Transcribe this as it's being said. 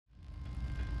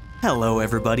Hello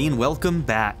everybody and welcome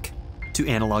back to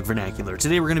Analog Vernacular.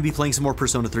 Today we're going to be playing some more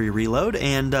Persona 3 Reload,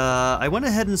 and I went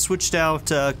ahead and switched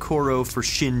out Koro for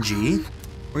Shinji.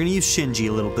 We're going to use Shinji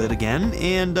a little bit again,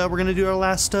 and we're going to do our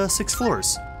last 6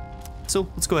 floors. So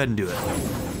let's go ahead and do it.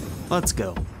 Let's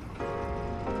go.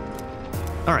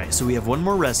 Alright, so we have one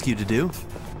more rescue to do.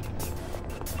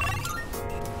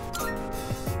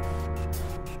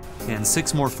 And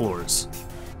 6 more floors.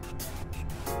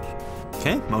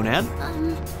 Okay, Monad.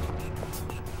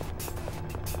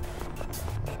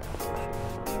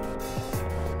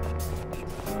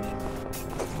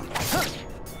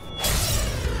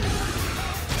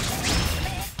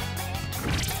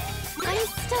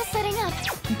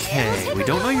 Okay, we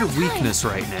don't know your weakness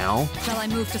right now. Shall I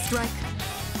move to strike?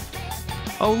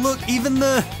 Oh look, even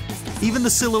the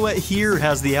silhouette here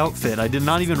has the outfit. I did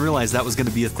not even realize that was going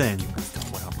to be a thing.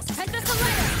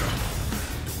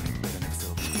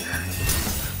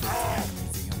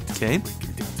 Okay.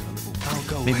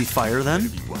 Maybe fire then?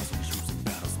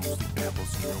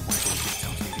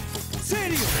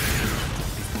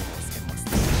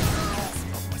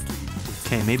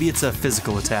 Okay, maybe it's a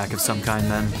physical attack of some kind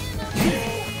then.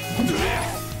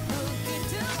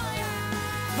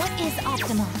 What is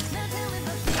optimal?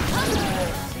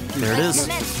 There it is.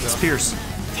 It's Pierce.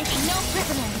 Taking no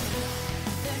prisoners.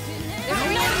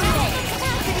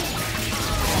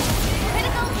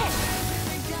 Critical hit.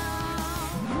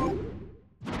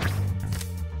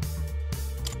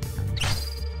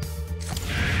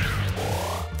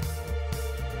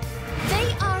 They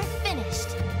are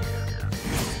finished.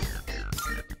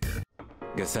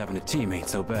 Guess having a team ain't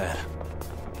so bad.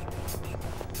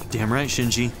 Damn right,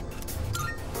 Shinji.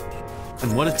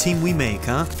 And what a team we make,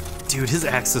 huh? Dude, his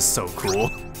axe is so cool.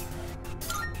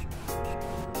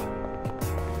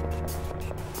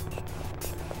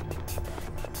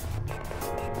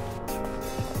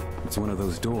 It's one of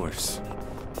those doors.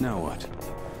 Now what?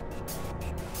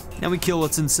 Now we kill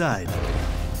what's inside.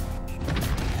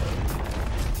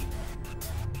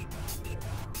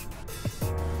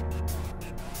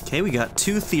 Okay, we got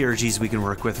 2 theurgies we can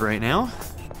work with right now.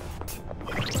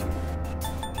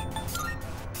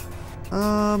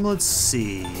 Let's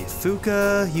see.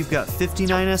 Fuka, you've got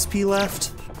 59 SP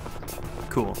left.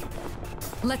 Cool.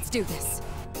 Let's do this.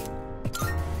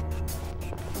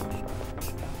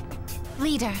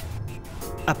 Leader.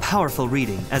 A powerful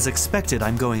reading. As expected,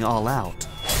 I'm going all out.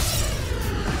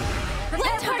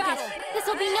 Prepare for battle. This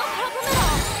will be no problem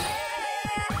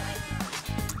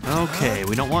at all. Okay,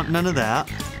 we don't want none of that.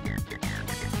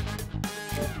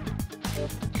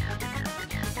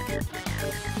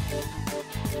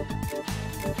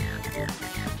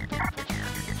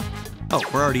 Oh,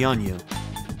 we're already on you.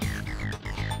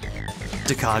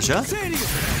 Dakaja.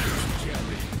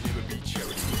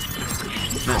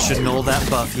 That should null that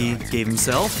buff he gave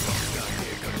himself.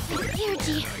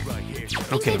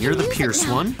 Okay, you're the Pierce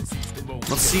one.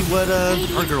 Let's see what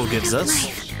our girl gives us.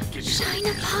 Shine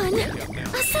upon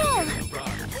us all.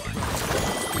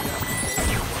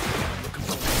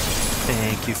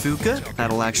 Thank you, Fuka.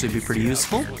 That'll actually be pretty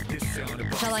useful.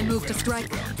 Shall I move to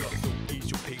strike?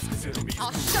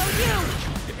 I'll show you!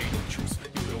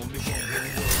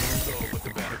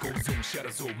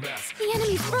 The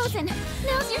enemy's frozen!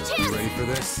 Now's your chance! Ready for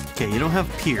this? Okay, you don't have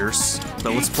Pierce,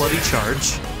 but let's bloody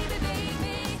charge.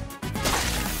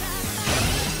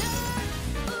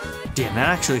 Damn, that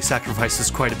actually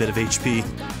sacrifices quite a bit of HP.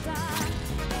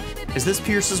 Is this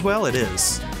Pierce as well? It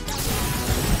is.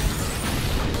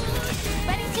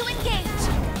 Ready to engage!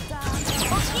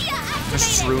 Let's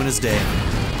just ruin his day.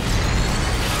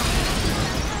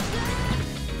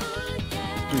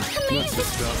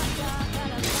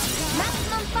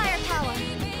 Maximum firepower!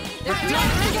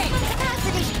 Maximum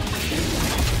capacity!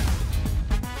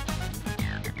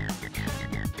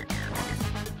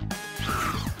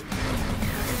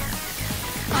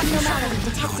 Abnormality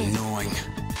detected. Annoying.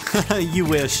 You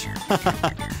wish.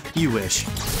 You wish.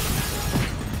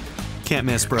 Can't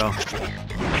miss, bro.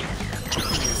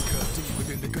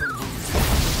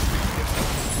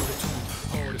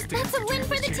 That's a win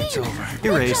for the team!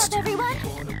 Erased. Good job, everyone!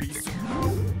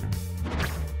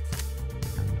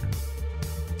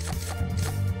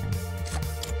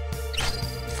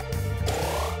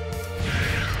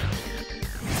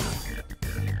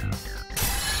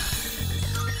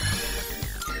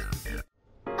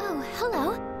 Oh, hello.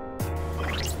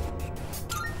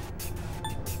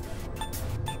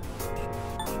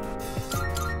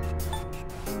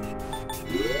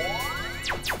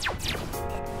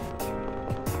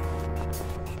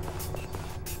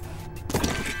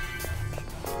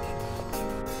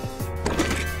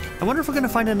 I wonder if we're gonna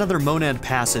find another Monad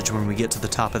passage when we get to the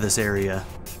top of this area.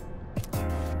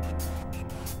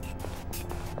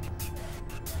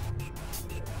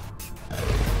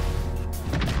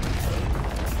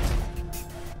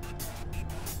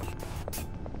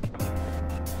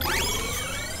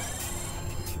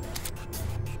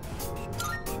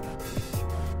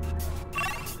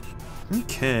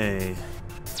 Okay.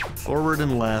 Forward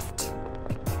and left.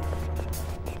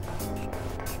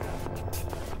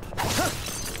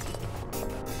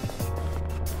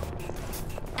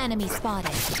 Enemy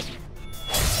spotted.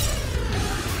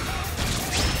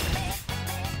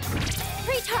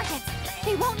 3 targets!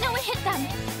 They won't know it hit them!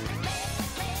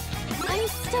 I'm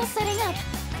still setting up.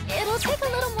 It'll take a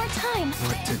little more time.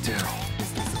 What to do?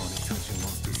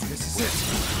 This is it.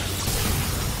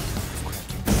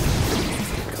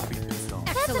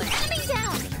 That's an enemy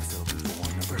down!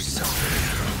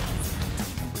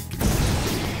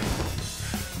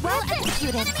 Well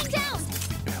executed! Enemy down!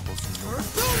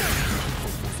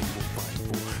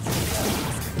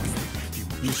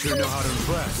 You sure know how to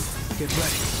impress. Get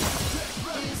ready.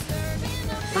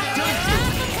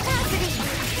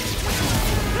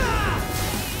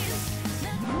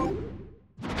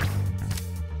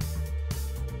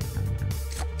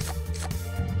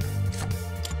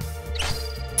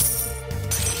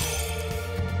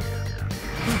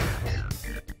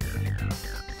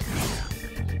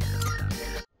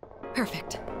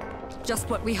 Perfect. Just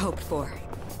what we hoped for.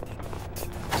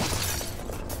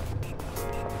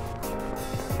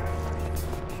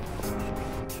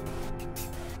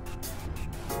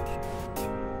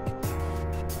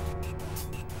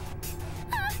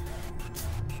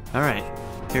 All right,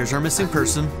 here's our missing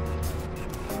person.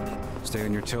 Stay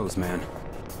on your toes, man.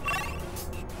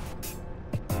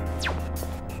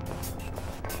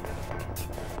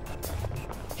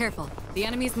 Careful, the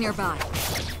enemy's nearby.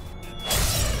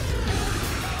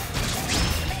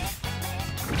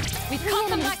 We've caught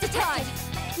them back to tide!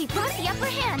 We brought the upper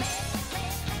hand!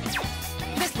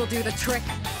 This will do the trick.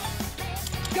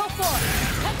 Go for it!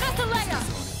 Professor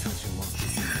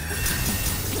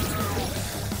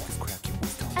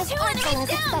As thoughtful as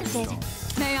expected.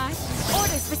 May I?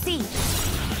 Orders received.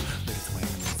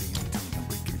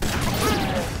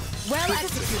 Well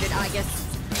executed, I guess.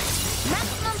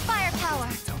 Maximum firepower.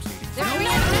 They're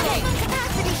Maximum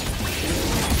capacity.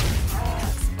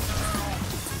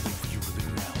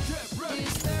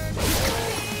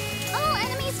 All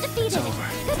enemies defeated.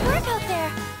 Good work out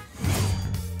there.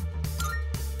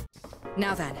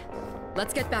 Now then,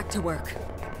 let's get back to work.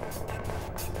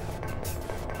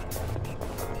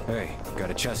 Hey, got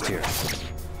a chest here.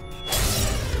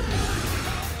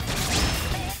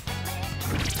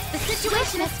 The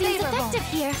situation seems effective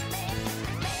here.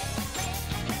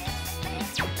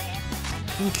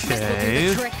 This will do Okay.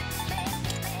 the trick.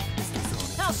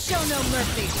 I'll show no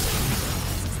mercy.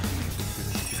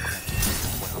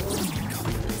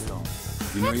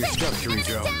 You know your stuff,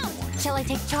 Chorizo. Shall I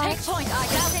take charge? Take point, I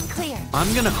Loud and clear.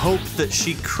 I'm gonna hope that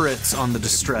she crits on the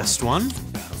distressed one.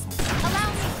 Allow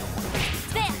me.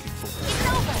 There. It's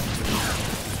over.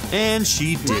 And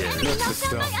she One did. enemy knocked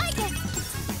down my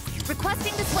Aegis.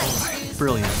 Requesting this way.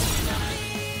 Brilliant.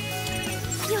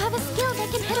 You have a skill that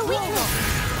can hit a weakness.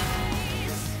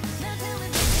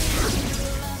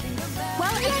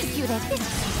 Well executed.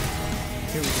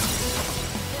 Here we go.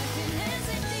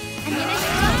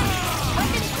 Ammunition low.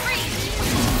 Weapons free.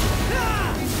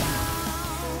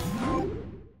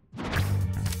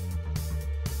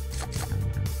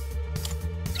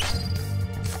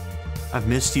 I've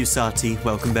missed you, Sati.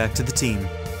 Welcome back to the team.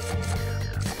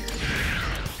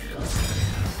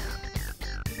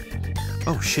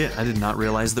 Oh shit, I did not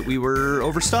realize that we were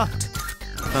overstocked.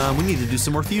 We need to do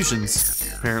some more fusions,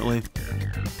 apparently.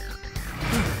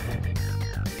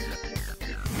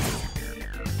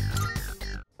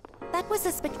 That was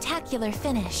a spectacular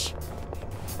finish.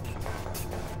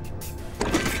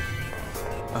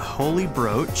 A holy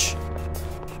brooch.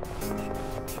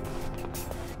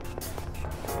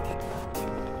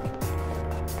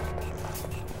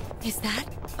 Is that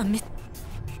a miss?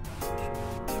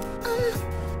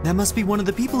 That must be one of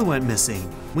the people who went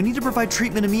missing. We need to provide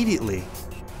treatment immediately.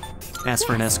 Ask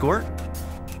for an escort.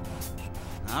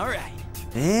 All right.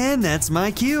 And that's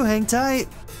my cue, hang tight.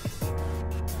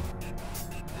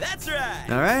 That's right.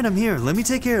 All right, I'm here. Let me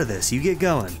take care of this. You get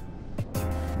going.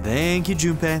 Thank you,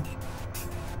 Junpei.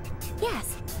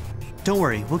 Yes. Don't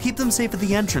worry, we'll keep them safe at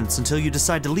the entrance until you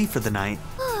decide to leave for the night.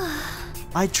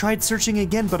 I tried searching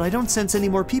again, but I don't sense any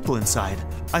more people inside.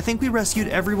 I think we rescued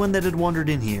everyone that had wandered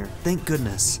in here. Thank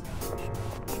goodness.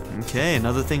 Okay,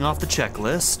 another thing off the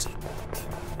checklist.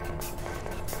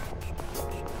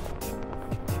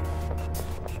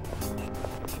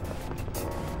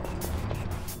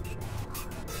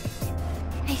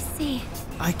 I see.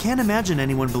 I can't imagine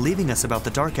anyone believing us about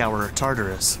the Dark Hour or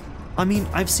Tartarus. I mean,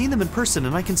 I've seen them in person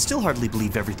and I can still hardly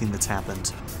believe everything that's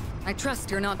happened. I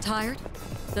trust you're not tired?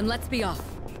 Then let's be off.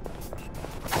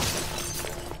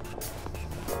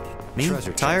 Me?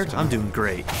 Treasure Tired? chest, huh? I'm doing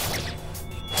great.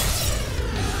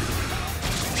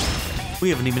 We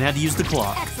haven't even had to use the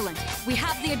clock. Excellent. We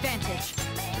have the advantage.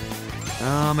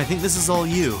 I think this is all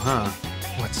you, huh?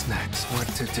 What's next? What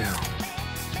to do?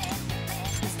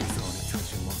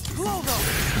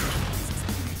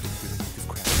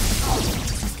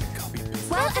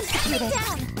 Well executed.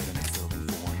 Down.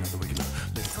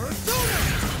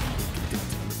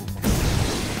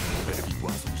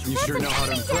 You sure know how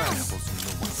to impress.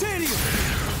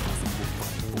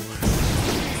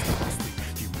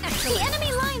 The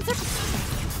enemy lines are.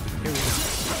 Here we go.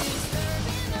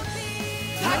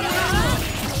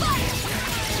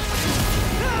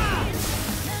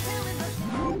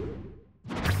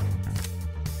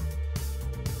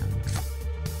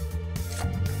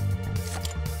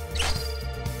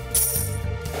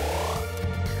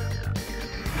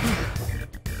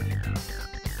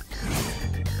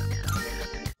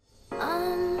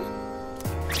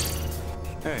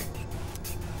 Hey.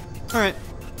 All right,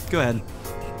 go ahead.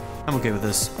 I'm okay with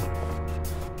this.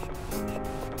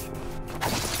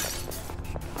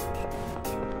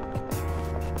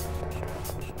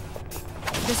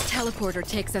 This teleporter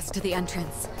takes us to the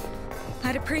entrance.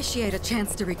 I'd appreciate a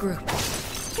chance to regroup.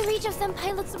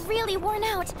 Kirijo-senpai looks really worn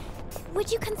out.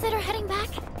 Would you consider heading back?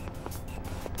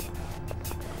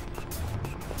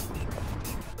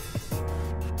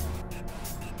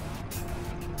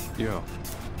 Yo.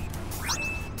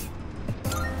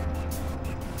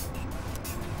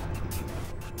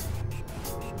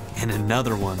 And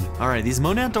another one. All right, these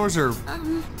monad doors are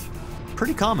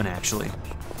pretty common, actually.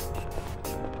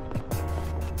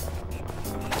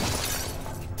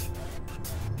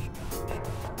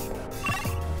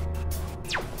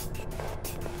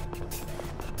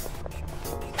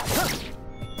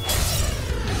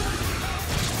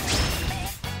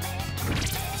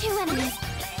 Two enemies.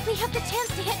 We have the chance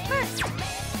to hit first.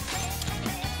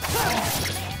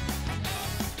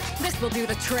 This will do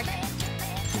the trick.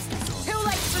 Too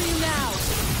late for you now.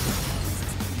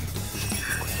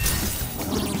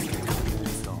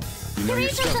 You know your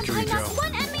stuff, Kirijo-senpai knocks Kirijo.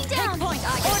 one enemy down. Take point,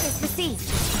 Aya. Orders received.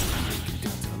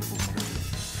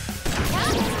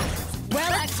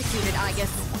 Well executed,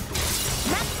 Aegis.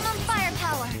 Maximum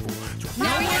firepower. Now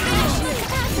Now you're you're finished. full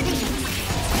capacity.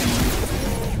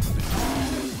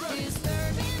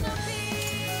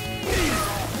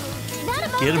 That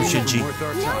above Get him, them. Shinji. Worth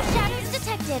our No time. shadows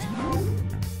detected.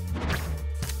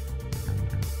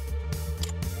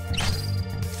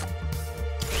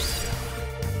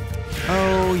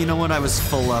 Oh, you know what? I was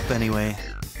full up anyway.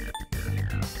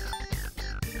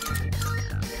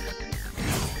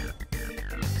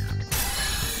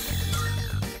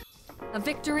 A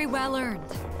victory well earned.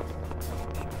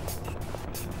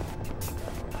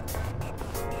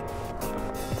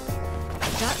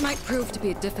 That might prove to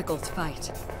be a difficult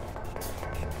fight.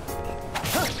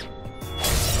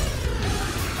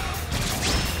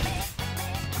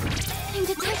 I'm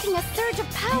detecting a surge of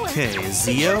power. Okay,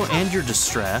 Zio, and you're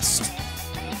distressed.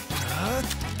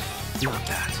 Not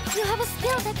bad. You have a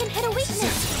skill that can hit a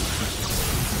weakness.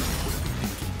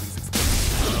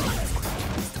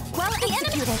 Well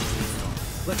executed.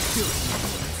 Let's do it.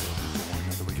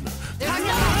 There's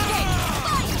no escape!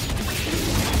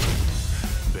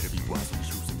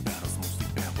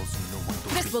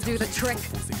 This will do the trick.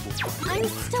 I'm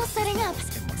still setting up.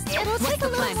 It'll take the a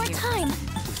little plan more here? time.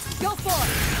 Go for it!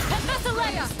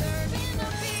 Methalea!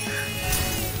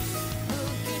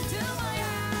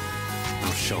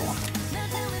 I'll show him.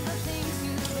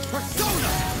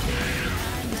 Persona!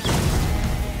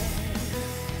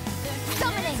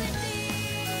 Summoning.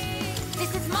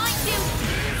 This is my duty.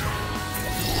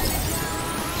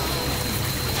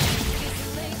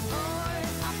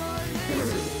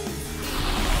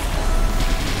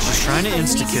 She's trying to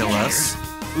insta-kill us.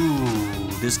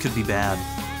 Ooh, this could be bad.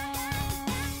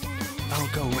 I'll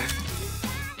go with.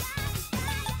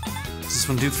 Does this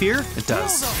one do fear? It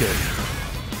does. Good.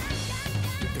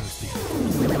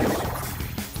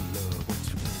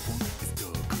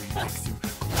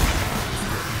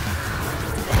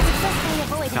 Successfully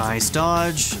avoided. Nice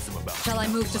dodge. Shall I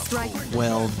move to strike?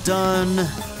 Well done.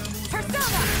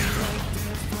 Persona!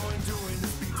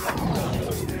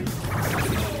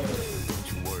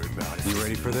 You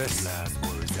ready for this?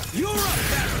 You're up,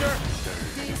 Master!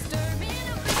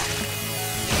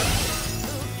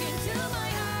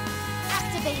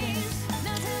 Activating.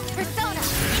 Persona,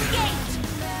 engage.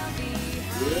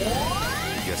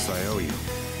 Guess I owe you.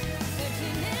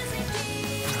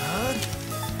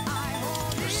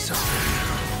 Persona.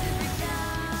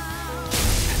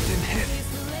 That didn't hit.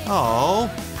 Oh,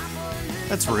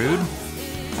 that's rude.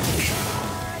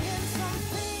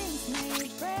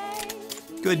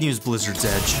 Go ahead and use Blizzard's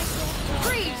Edge.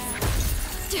 Freeze!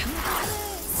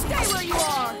 Stay where you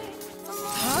are!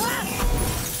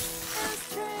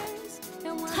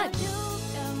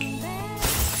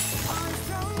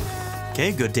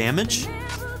 Okay, good damage.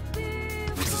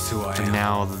 This is who I And am.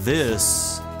 now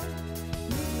this.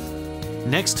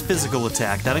 Next physical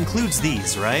attack. That includes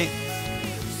these, right?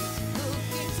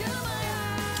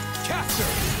 Caster!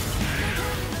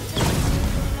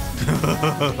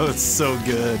 It's so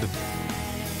good.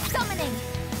 Summoning.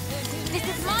 This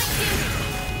is my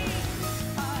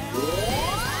duty.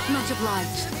 Much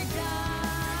obliged.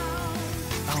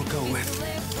 I'll go with.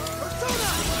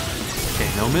 Okay,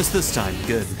 no miss this time.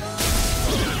 Good.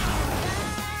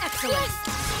 Excellent.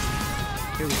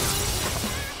 Here we go.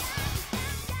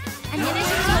 And then it's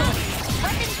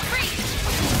weapons free.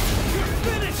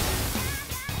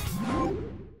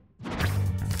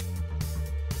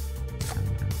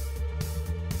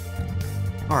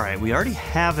 Alright, we already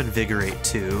have Invigorate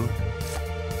 2.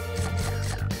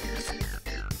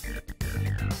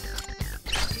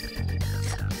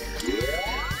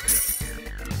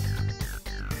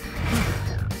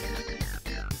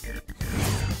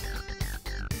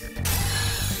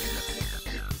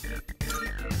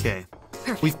 Okay.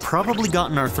 We've probably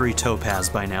gotten our 3 topaz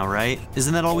by now, right?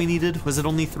 Isn't that all we needed? Was it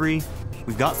only 3?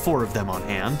 We've got 4 of them on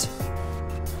hand.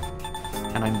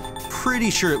 And I'm pretty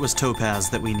sure it was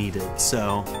topaz that we needed,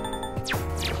 so...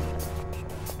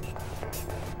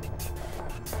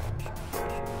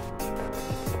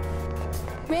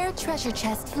 Rare treasure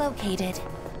chest located.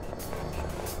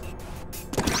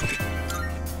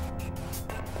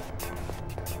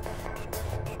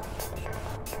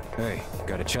 Hey,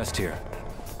 got a chest here.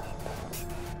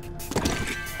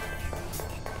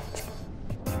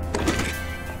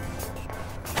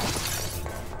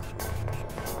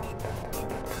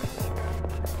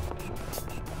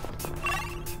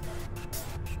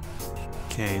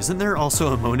 Okay, isn't there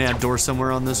also a monad door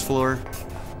somewhere on this floor?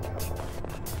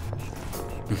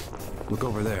 Look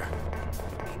over there.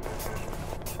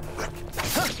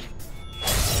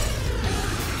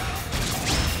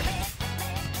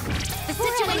 The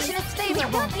situation is favorable.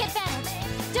 We want the advantage.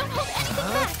 Don't hold anything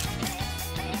back.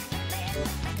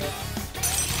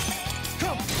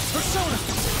 Come! Persona!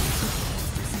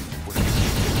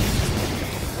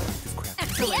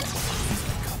 Excellent.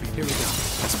 Here we go.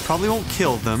 This probably won't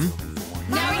kill them.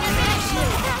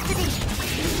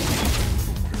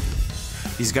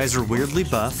 These guys are weirdly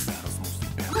buff.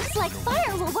 Looks like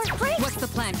fire will work great. What's the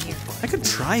plan here? I could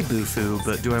try Bufu,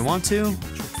 but do I want to?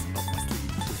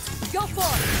 Go for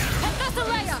it.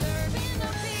 Hephaesaleia.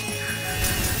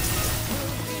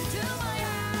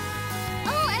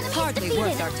 Oh, enemies Hardly defeated.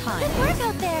 worth our time. Good work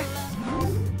out there.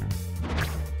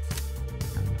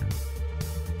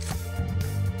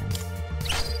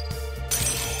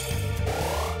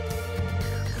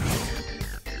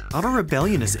 Auto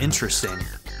Rebellion is interesting.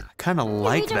 I kind of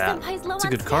like that. It's a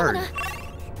good card.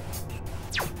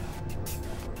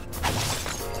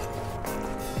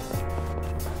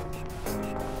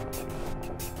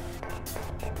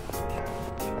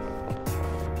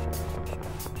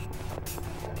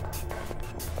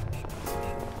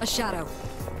 A shadow.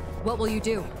 What will you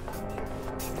do?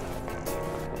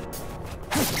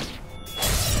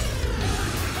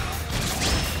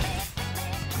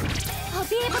 I'll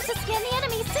be able to scan the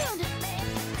enemy soon.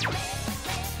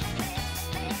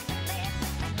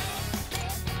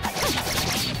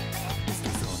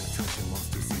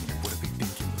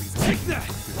 Take that!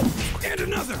 And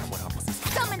another!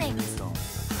 Summoning.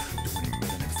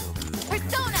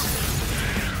 Persona.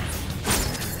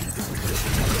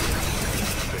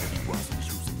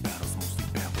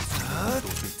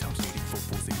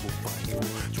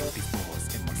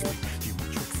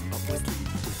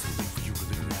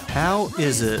 How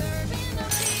is it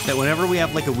that whenever we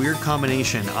have like a weird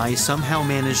combination, I somehow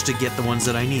manage to get the ones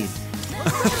that I need?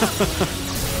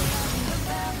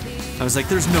 I was like,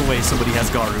 there's no way somebody has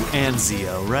Garu and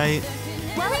Zio, right?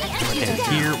 And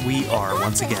here we are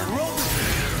once again.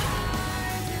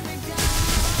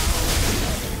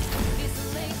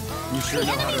 You sure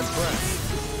know how to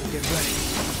impress. Get ready.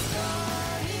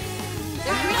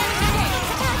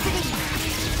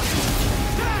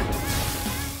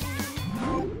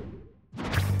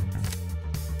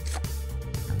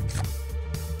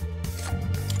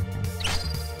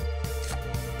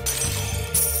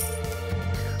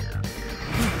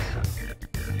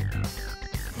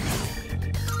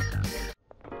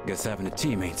 Guess having a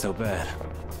team ain't so bad.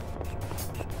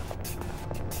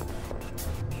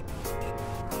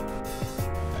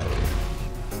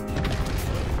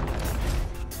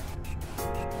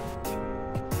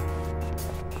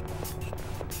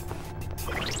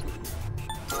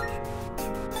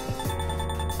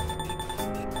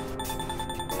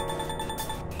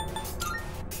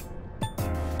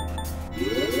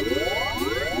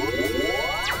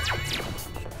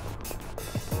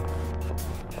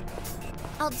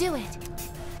 I'll do it.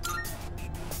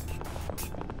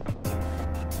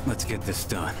 Let's get this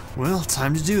done. Well,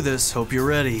 time to do this. Hope you're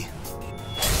ready.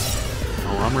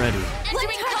 Oh, I'm ready.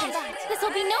 Entering combat. This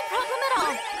will be no problem at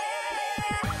all.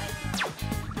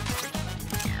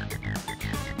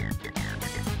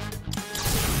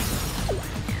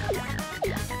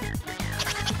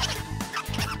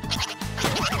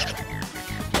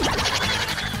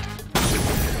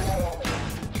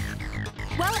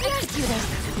 Well executed.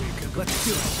 Let's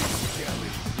do it.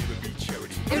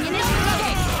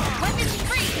 Weapons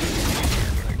free!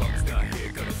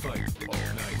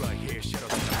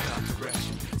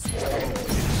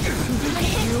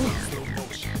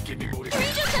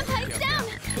 Senpai's down!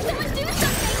 Someone do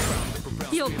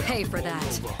something! You'll pay for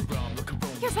that.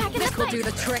 You're back in This the will fight. do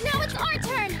the trick. Now it's our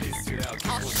turn!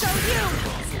 I'll show you!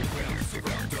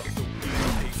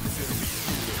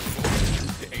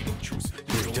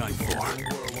 You're done for.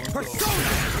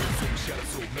 Persona!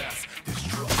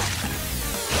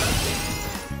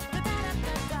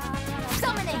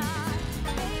 Summoning!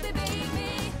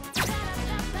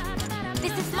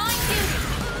 This is my duty!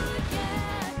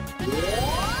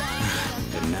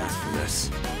 Didn't ask for this.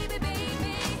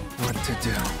 What to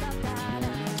do?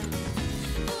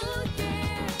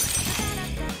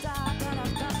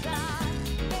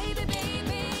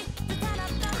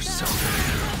 Persona.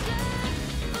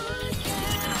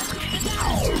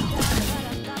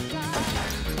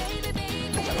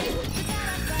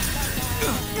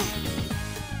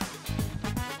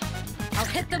 I'll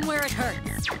hit them where it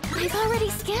hurts. I've already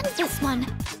scanned this one.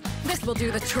 This will do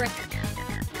the trick.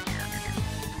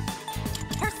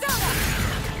 Persona!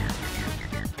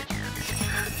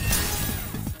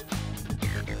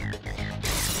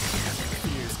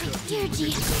 Dear G, I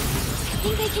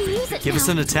think I can use it Give now. us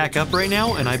an attack up right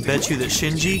now, and I bet you that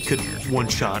Shinji could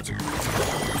one-shot.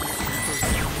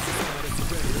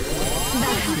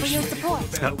 Thank you for your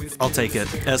support. I'll take it.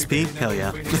 SP? Hell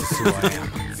yeah.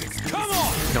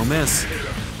 Don't miss.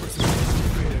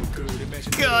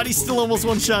 God, he's still almost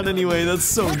one-shot anyway. That's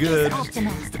so good.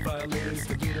 Optima.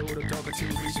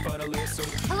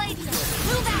 Palladium,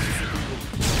 move out!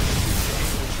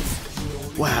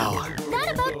 Wow. That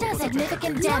about does it.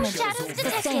 Significant damage. No shadows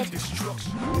detected.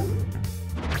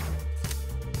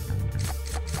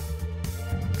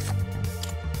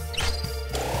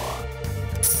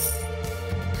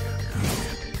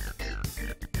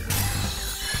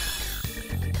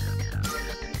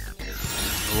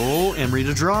 Oh, Emery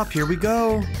to drop. Here we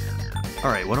go.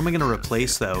 All right, what am I going to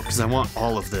replace, though? Because I want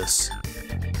all of this.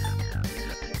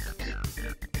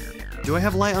 Do I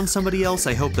have light on somebody else?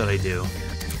 I hope that I do.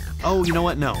 Oh, you know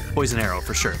what? No. Poison arrow,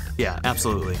 for sure. Yeah,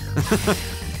 absolutely.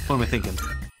 What am I thinking?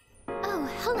 Oh,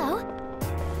 hello.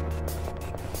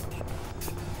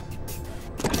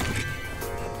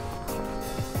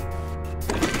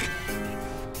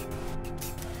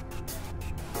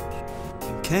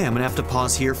 Okay, I'm going to have to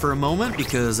pause here for a moment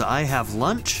because I have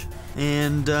lunch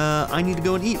and I need to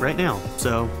go and eat right now.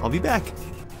 So I'll be back.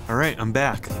 All right, I'm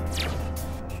back.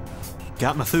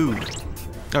 Got my food.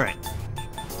 All right.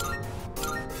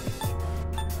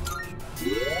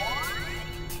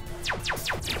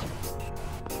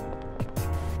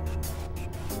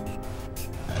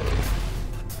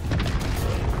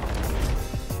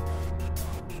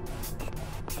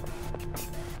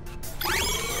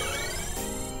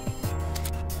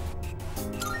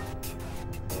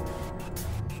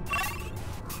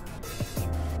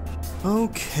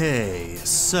 Okay,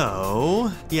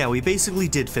 so yeah, we basically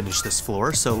did finish this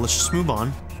floor, so let's just move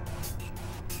on.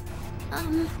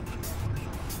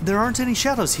 There aren't any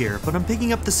shadows here, but I'm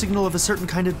picking up the signal of a certain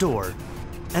kind of door.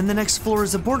 And the next floor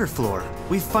is a border floor.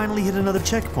 We've finally hit another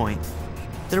checkpoint.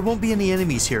 There won't be any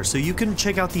enemies here, so you can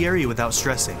check out the area without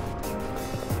stressing.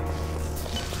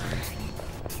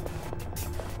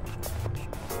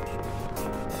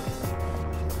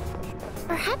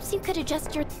 Perhaps you could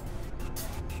adjust your...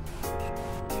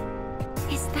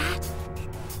 Is that...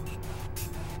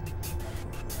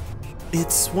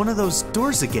 It's one of those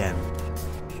doors again.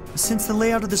 Since the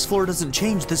layout of this floor doesn't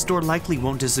change, this door likely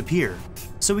won't disappear.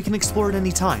 So we can explore it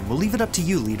any time. We'll leave it up to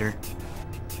you, leader.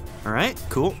 Alright,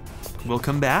 cool. We'll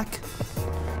come back.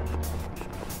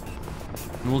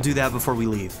 And we'll do that before we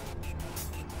leave.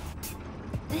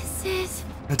 This is...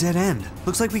 A dead end.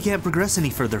 Looks like we can't progress any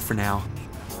further for now.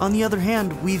 On the other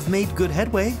hand, we've made good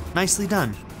headway. Nicely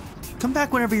done. Come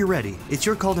back whenever you're ready. It's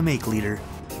your call to make, leader.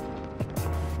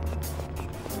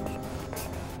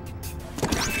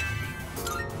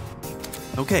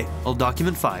 Okay, I'll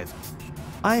document 5.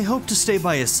 I hoped to stay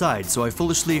by his side, so I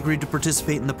foolishly agreed to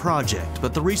participate in the project,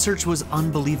 but the research was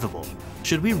unbelievable.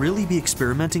 Should we really be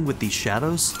experimenting with these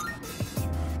shadows?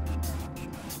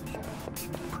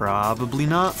 Probably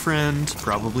not, friend.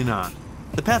 Probably not.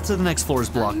 The path to the next floor is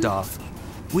blocked off.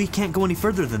 We can't go any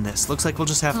further than this. Looks like we'll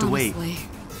just have to wait.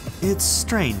 It's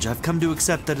strange. I've come to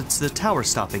accept that it's the tower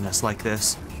stopping us like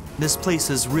this. This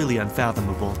place is really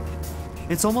unfathomable.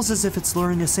 It's almost as if it's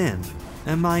luring us in.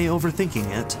 Am I overthinking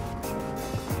it?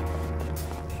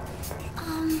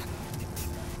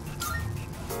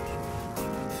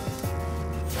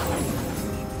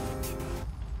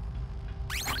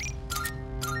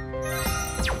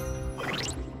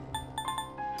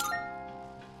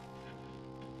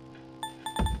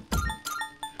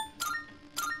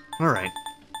 All right.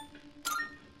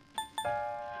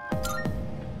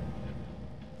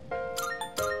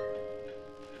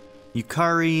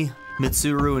 Yukari,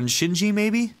 Mitsuru, and Shinji,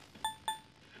 maybe?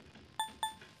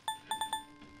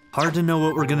 Hard to know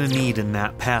what we're gonna need in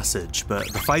that passage,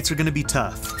 but the fights are gonna be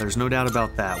tough. There's no doubt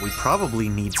about that. We probably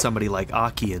need somebody like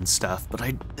Aki and stuff, but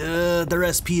their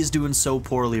SP is doing so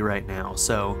poorly right now,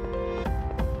 so...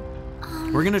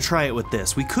 We're gonna try it with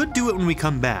this. We could do it when we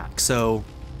come back, so...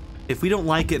 If we don't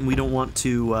like it and we don't want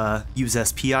to use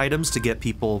SP items to get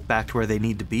people back to where they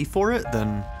need to be for it,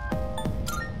 then...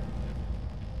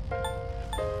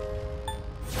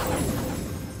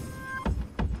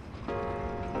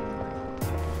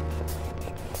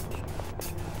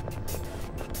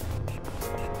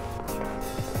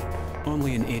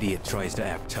 Only an idiot tries to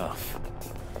act tough.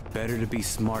 Better to be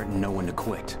smart and know when to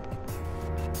quit.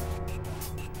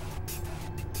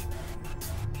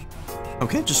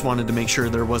 Okay, just wanted to make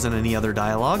sure there wasn't any other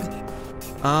dialogue.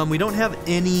 We don't have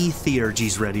any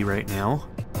theurgies ready right now,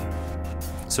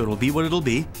 so it'll be what it'll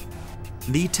be.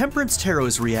 The Temperance Tarot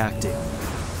is reacting.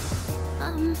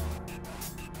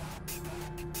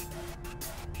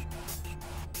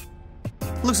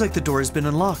 Looks like the door has been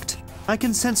unlocked. I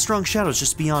can sense strong shadows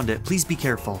just beyond it. Please be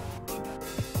careful.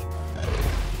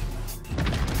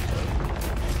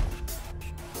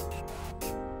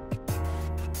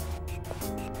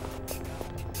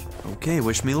 Okay,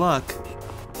 wish me luck.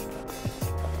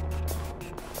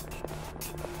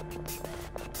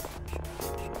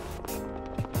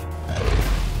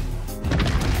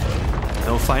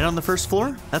 No fight on the first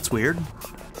floor? That's weird.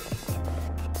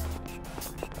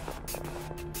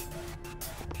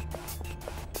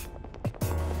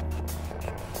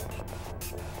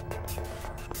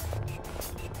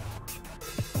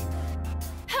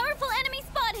 Powerful enemy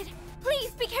spotted!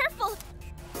 Please be careful!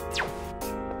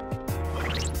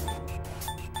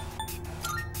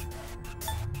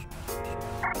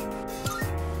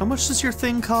 How much does your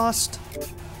thing cost?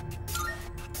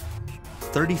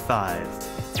 35.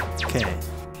 Okay.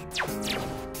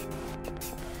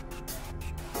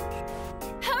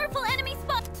 Powerful enemy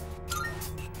spot!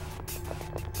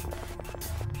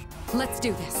 Let's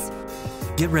do this.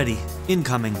 Get ready.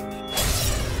 Incoming.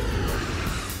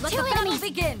 Let Two the battle enemies!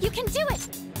 begin. You can do it!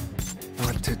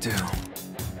 What to do?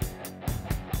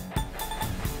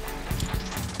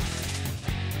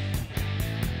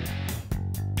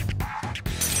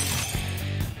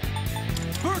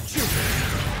 Virtue!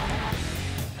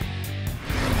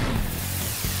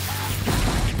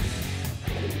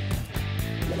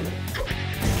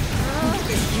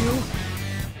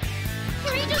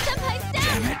 Kirito-senpai's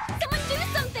down! Someone do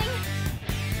something!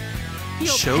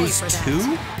 You'll Shows pay for that. 2?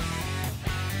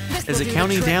 This Is will it do the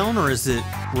counting trick. down or is it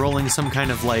rolling some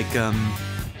kind of like,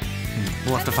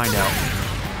 we'll have to find out.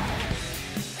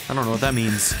 I don't know what that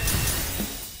means.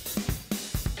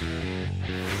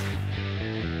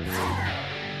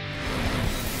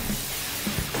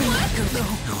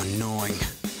 How annoying.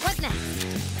 What's next?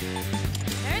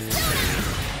 Persona!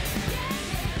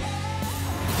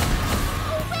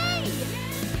 Away!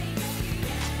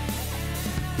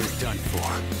 You're done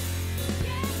for.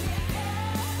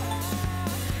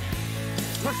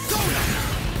 Persona!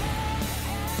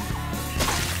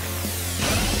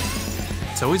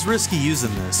 It's always risky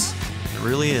using this. It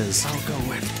really is. I'll go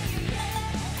with.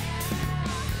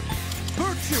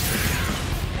 Virtue!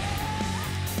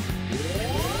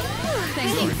 Thank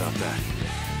Sorry you. about that.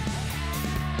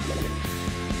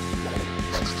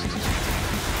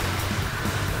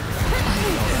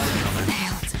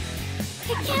 Failed.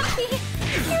 It can't be!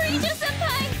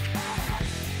 Kirito-senpai!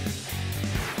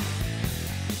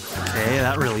 Okay,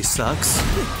 that really sucks.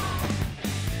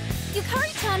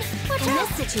 Yukari-chan, watch out! In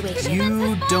this situation,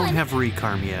 You don't have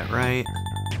Recarm yet, right?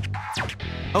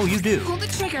 Oh, you do. Pull the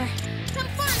trigger. Come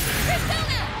first!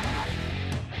 Persona!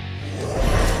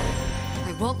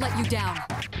 I won't let you down.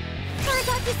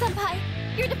 Karagaki-senpai,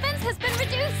 your defense has been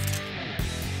reduced!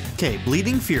 Okay,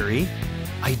 Bleeding Fury.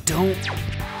 I don't...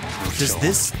 Does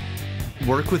this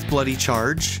work with Bloody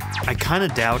Charge? I kind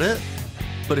of doubt it,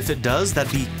 but if it does,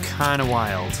 that'd be kind of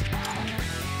wild.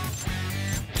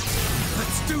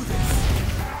 Let's do this.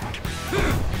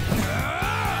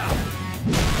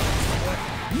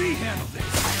 Let me handle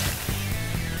this.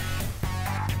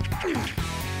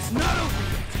 It's not over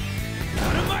yet.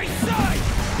 Out of my sight.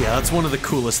 Yeah, that's one of the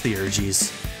coolest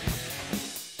theurgies.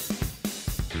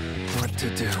 What to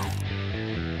do?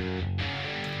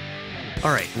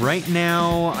 Alright, right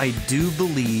now, I do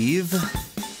believe that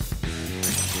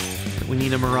we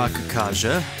need a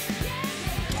Maracakaja.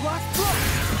 Black Blood.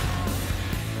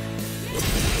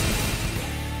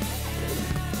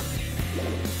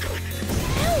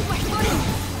 No, my foot!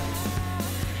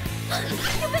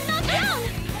 You've been knocked down!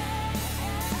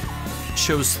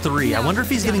 Shows 3. I wonder if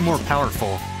he's getting more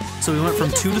powerful. So we went from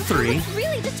 2 to 3.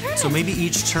 Really determined. So maybe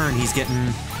each turn he's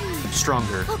getting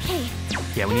stronger. Okay.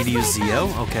 Yeah, we need to use Zio.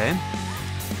 Okay.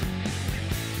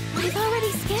 I've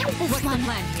already scanned this What's one. the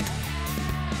plan here?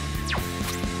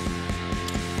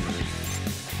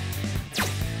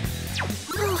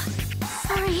 Oh,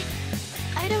 sorry.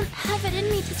 I don't have it in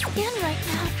me to scan right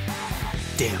now.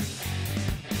 Damn.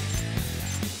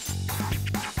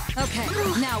 Okay,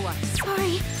 now what?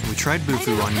 Sorry. We tried I Bufu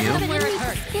don't on have you. it in Where it me to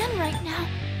hurts. scan right now.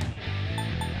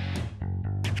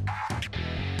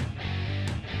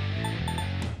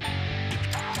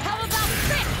 How about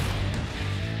this?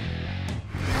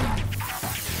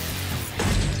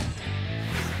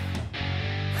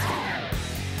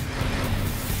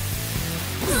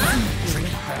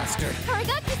 Bastard.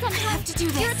 Aragaki-san, I have to do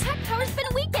this. Your attack power's been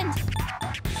weakened.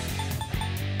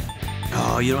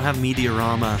 Oh, you don't have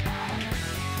Meteorama.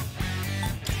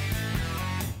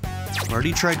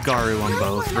 Already tried Garu on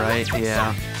both, right?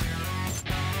 Yeah.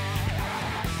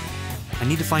 I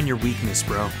need to find your weakness,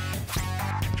 bro.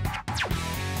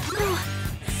 Oh,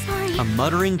 sorry. A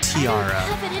muttering I don't tiara.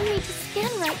 have it in me to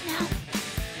scan right now.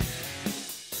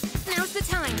 Now's the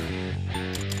time.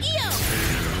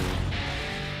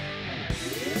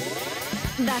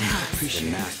 That helps.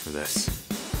 Didn't ask for this.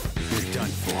 You're done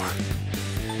for.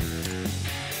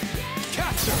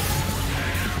 Capture.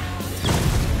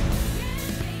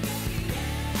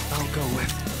 I'll go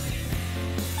with.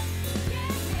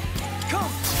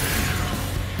 Come.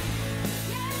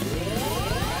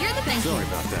 You're the best. Sorry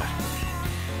about that.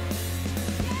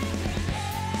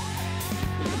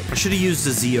 I should have used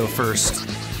a Zio first.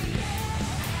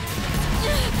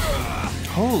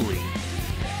 Holy.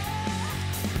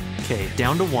 Okay,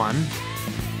 down to 1.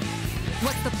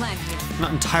 What's the plan here? I'm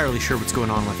not entirely sure what's going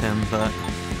on with him, but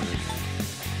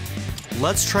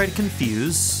let's try to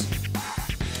confuse.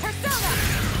 Persona!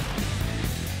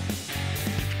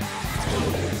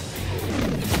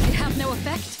 It have no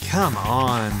effect? Come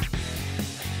on.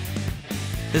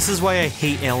 This is why I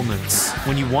hate ailments.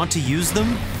 When you want to use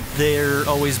them, they're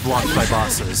always blocked by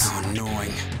bosses. So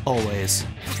annoying. Always.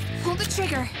 Pull the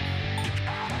trigger.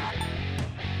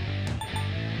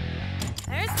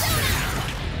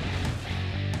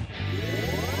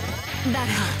 That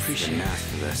helps. Didn't ask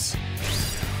for this.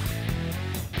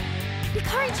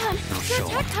 Yukari-chan, I'll your show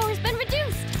attack her. power's been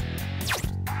reduced.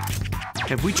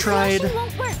 Have we tried? Slashing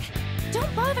won't work.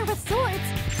 Don't bother with swords.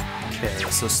 Okay,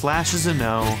 so slash is a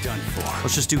no. Done for.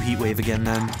 Let's just do heat wave again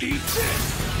then. Eat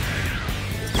this.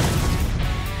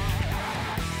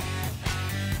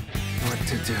 What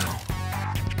to do?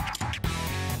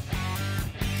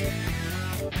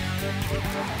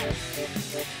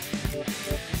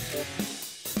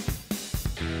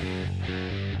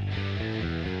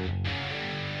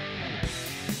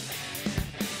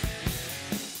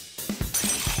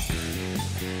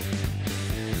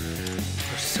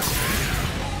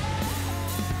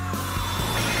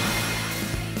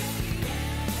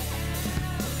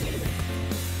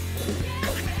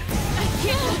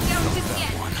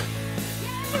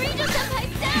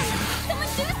 Kirito-senpai's down! Someone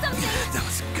do something! That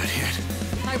was a good hit.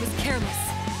 I was careless.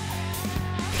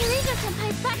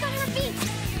 Kirito-senpai's back on her feet!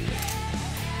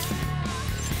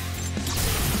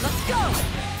 Let's go!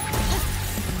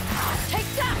 Take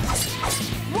that!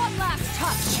 One last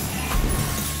touch!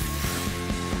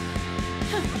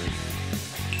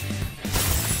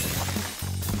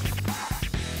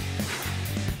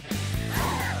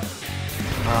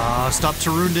 Stop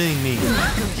Tarunding me.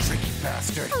 Tricky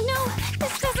bastard. Oh no,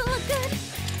 this doesn't look good!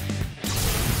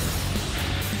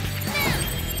 Now!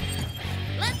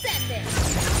 Let's end this!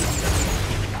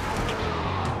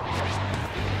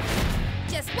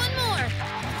 Just one more!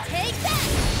 Take that!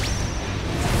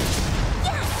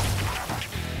 Yes!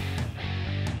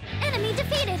 Enemy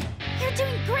defeated! You're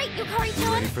doing great, You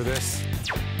Yukari-chan! ready for this?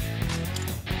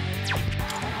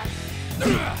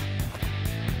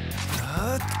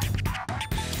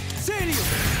 Sanio.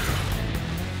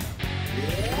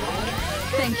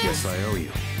 Thank you. Guess I owe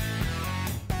you.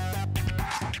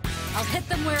 I'll hit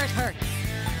them where it hurts.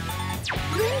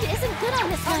 Wind isn't good on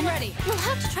this I'm one. ready. You'll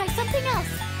have to try something else.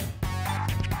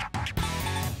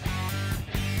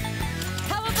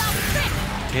 How about trick?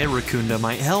 Okay, Raccoonda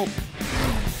might help.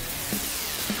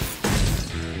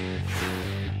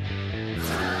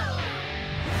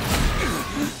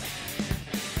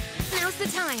 Now's the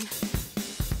time.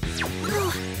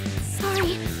 Oh,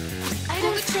 sorry. I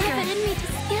don't have it in me to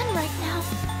scan right now.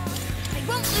 I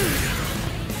won't lose.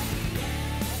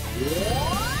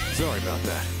 Sorry about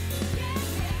that.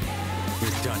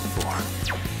 You're done for.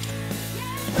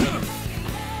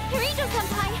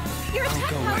 Kirito-senpai, your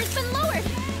attack go power's been lowered.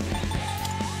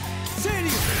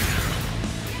 Sandy!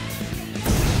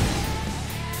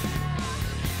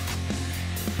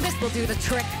 This will do the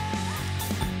trick.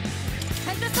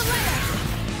 And this will later.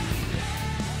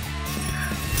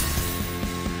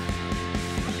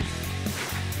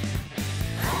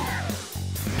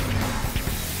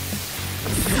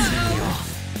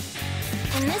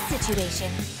 In this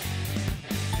situation,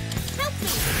 help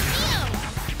me, Neo!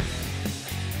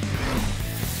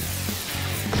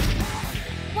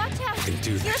 Watch out! can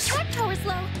do Your this. attack power's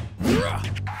low.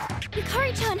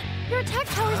 Yukari-chan, your attack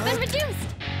power's been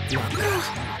reduced.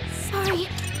 Sorry,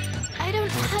 I don't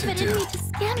have to it in do? me to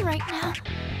scan right now.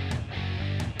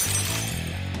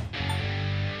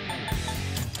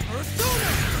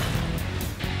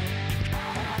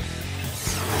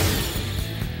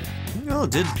 Oh,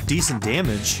 did decent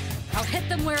damage. I'll hit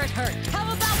them where it hurt.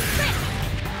 How about trick?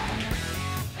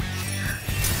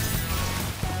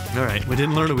 All right, we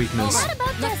didn't learn a weakness. What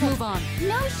about Let's Desert? move on.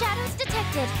 No shadows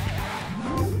detected.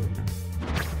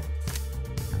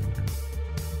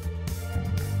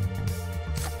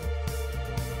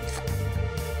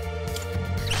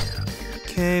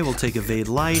 Okay, we'll take Evade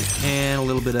Light and a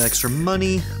little bit of extra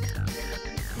money.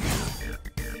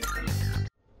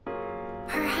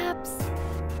 Perhaps.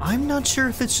 I'm not sure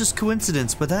if it's just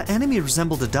coincidence, but that enemy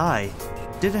resembled a die.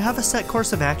 Did it have a set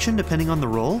course of action depending on the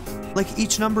roll? Like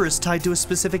each number is tied to a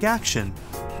specific action.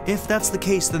 If that's the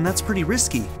case, then that's pretty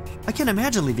risky. I can't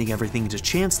imagine leaving everything to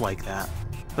chance like that.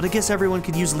 But I guess everyone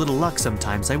could use a little luck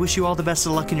sometimes. I wish you all the best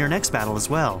of luck in your next battle as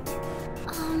well.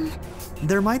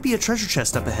 There might be a treasure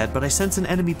chest up ahead, but I sense an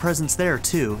enemy presence there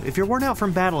too. If you're worn out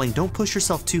from battling, don't push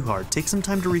yourself too hard. Take some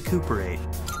time to recuperate.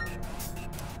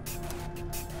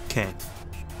 Okay.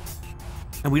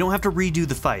 And we don't have to redo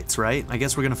the fights, right? I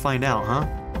guess we're gonna find out, huh?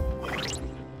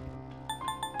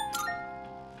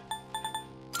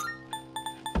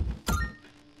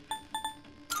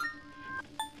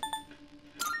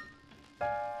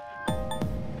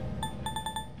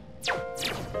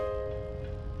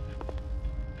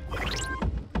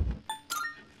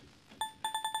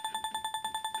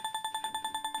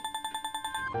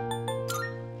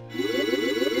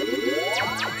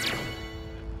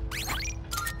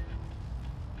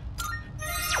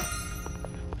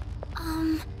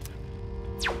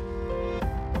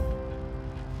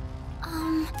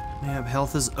 Yeah,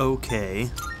 health is okay.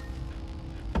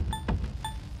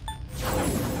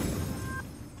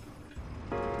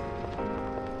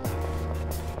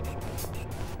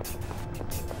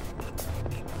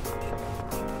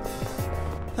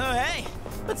 Oh, hey!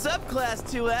 What's up, Class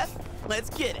 2F? Let's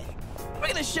get it. We're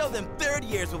gonna show them third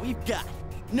years what we've got.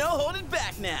 No holding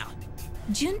back now.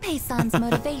 Junpei-san's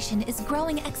motivation is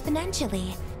growing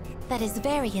exponentially. That is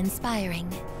very inspiring.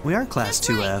 We are Class That's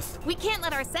right. 2F. We can't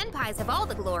let our senpais have all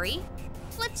the glory.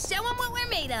 Let's show them what we're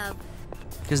made of.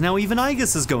 Because now even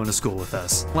Igus is going to school with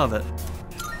us. Love it.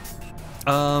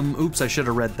 Oops, I should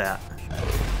have read that.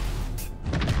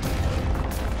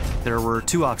 There were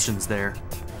two options there.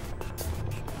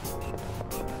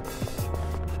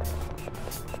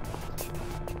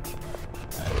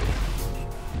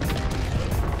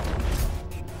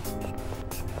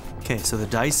 Okay, so the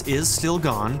dice is still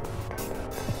gone.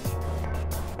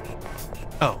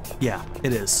 Oh, yeah,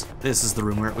 it is. This is the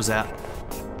room where it was at.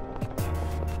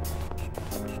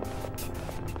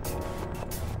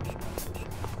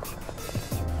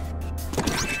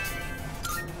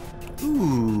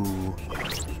 Ooh.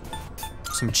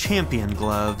 Some champion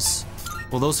gloves.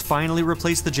 Will those finally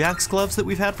replace the Jax gloves that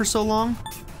we've had for so long?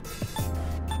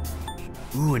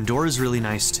 Ooh, and Dora's really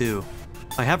nice too.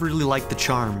 I have really liked the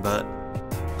charm, but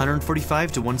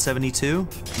 145 to 172?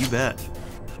 You bet.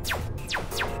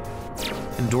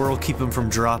 And Dora will keep him from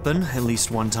dropping at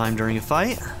least one time during a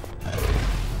fight.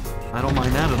 I don't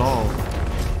mind that at all.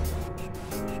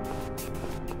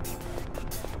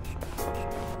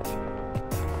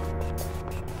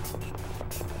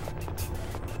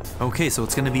 Okay, so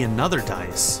it's gonna be another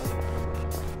dice.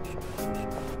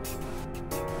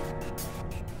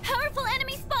 Powerful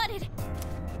enemy spotted!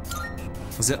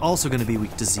 Is it also gonna be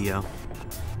weak to Zio?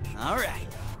 All right.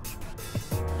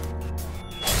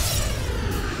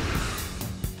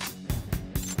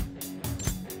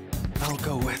 I'll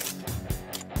go with.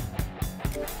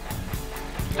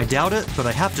 I doubt it, but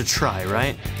I have to try,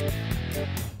 right?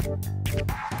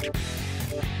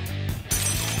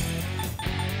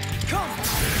 Come!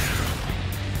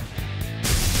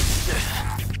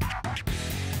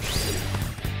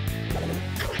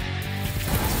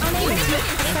 Unable to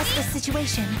assess the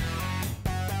situation.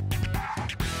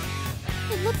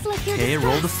 It looks like you're Okay,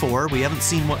 rolled a 4. We haven't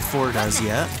seen what 4 does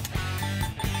yet.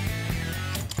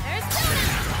 There's Sona.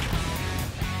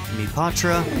 Me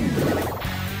Patra.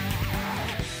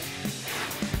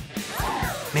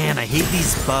 Man, I hate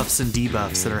these buffs and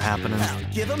debuffs that are happening.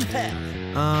 Give them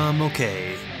hell.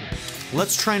 Okay.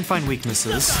 Let's try and find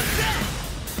weaknesses.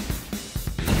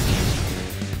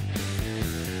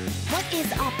 What is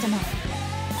optimal?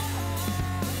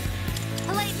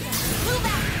 Move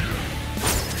out.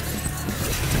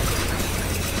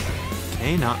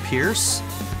 Okay, not Pierce.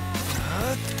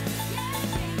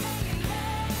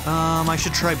 I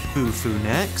should try Bufu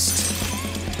next.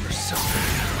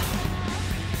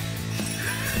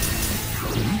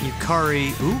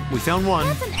 Yukari. Ooh, we found one.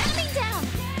 That's an enemy down!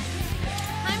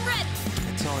 I'm ready.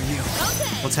 It's all you.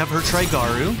 Okay. Let's have her try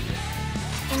Garu.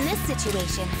 In this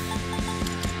situation,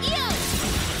 Yo.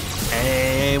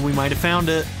 Hey, we might have found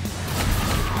it.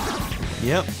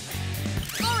 Yep.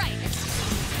 All right.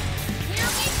 Here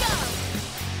we go.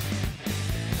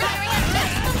 Firing at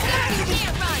best. You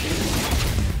can't run.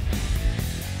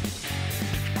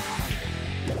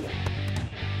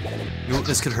 Ooh,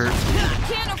 this could hurt.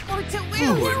 Can't afford to lose.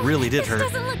 Ooh, it really did this hurt.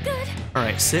 doesn't look good. All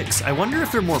right, 6. I wonder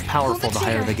if they're more powerful the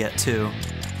higher they get, too.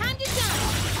 Time to jump.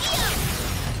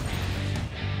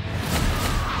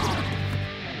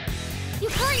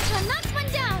 Yukari-chan knocked one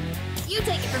down. You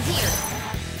take it from here.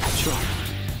 Sure.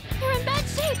 You're in bad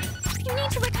shape. You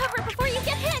need to recover before you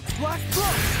get hit. Black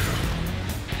Cloak!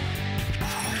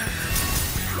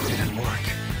 Didn't work.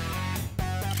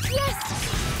 Yes!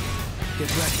 Get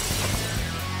ready.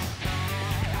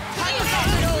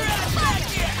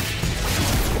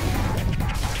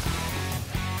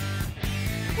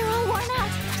 You're all worn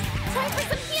out. Try for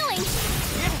some healing.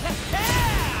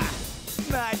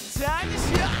 My time to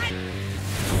shine!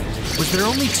 Was there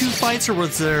only 2 fights, or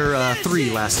was there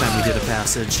 3 last time we did a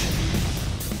passage?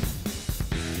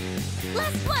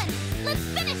 Last one. Let's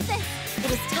finish this.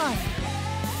 It is time.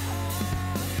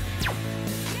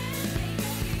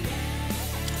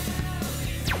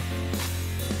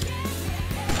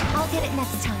 I'll get it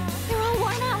next time. You're all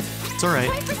worn out. It's all right.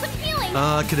 Try for some healing.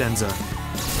 Cadenza.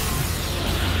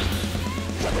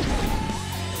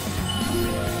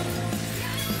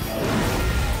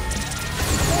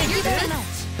 Thank you very much.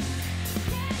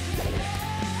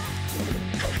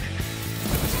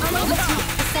 Unable to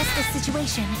assess the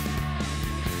situation.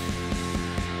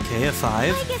 Okay, a 5.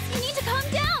 I guess you need to calm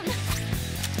down.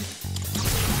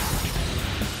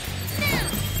 Now.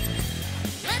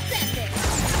 Let's end this.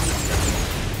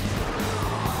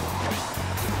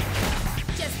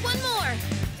 Just one more.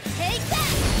 Take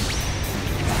that.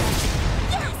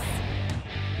 Yes!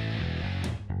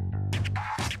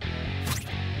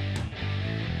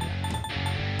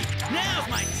 Now's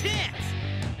my chance!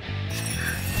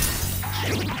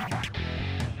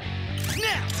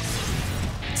 Now!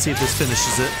 See if this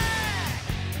finishes it.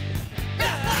 The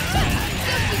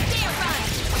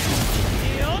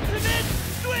ultimate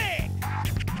swing!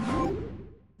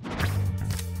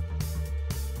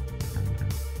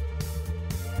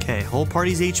 Okay, whole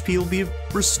party's HP will be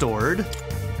restored.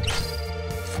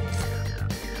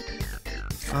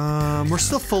 We're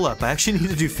still full up. I actually need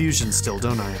to do fusion still,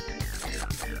 don't I?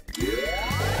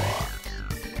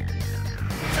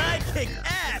 I kick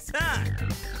ass, huh?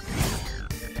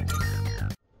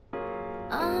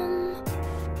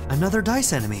 Another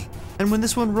dice enemy. And when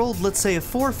this one rolled, let's say a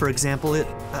 4, for example,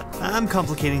 I'm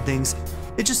complicating things.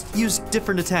 It just used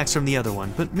different attacks from the other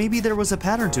one, but maybe there was a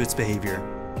pattern to its behavior.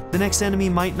 The next enemy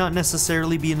might not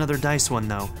necessarily be another dice one,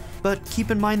 though. But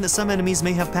keep in mind that some enemies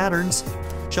may have patterns.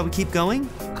 Shall we keep going?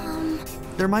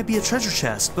 There might be a treasure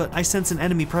chest, but I sense an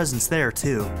enemy presence there,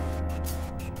 too.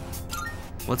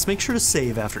 Let's make sure to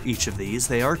save after each of these.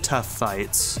 They are tough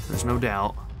fights, there's no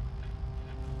doubt.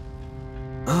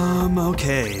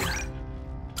 Okay.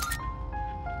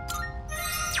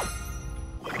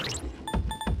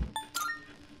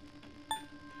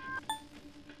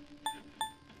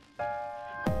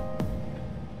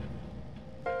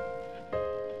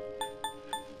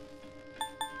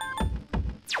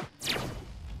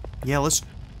 Yeah, let's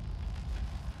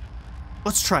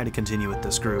try to continue with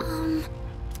this group.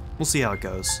 We'll see how it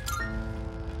goes.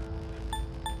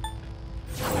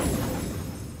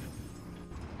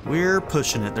 We're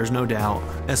pushing it, there's no doubt.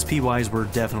 SP-wise, we're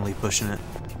definitely pushing it.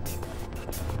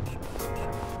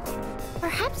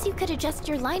 could adjust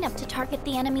your lineup to target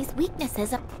the enemy's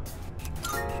weaknesses.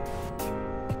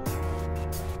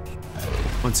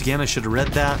 Once again, I should have read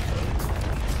that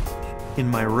in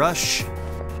my rush.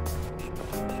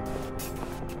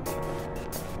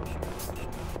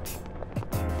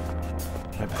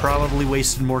 I probably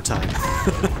wasted more time.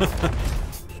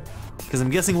 Because I'm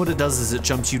guessing what it does is it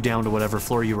jumps you down to whatever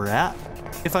floor you were at,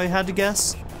 if I had to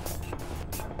guess.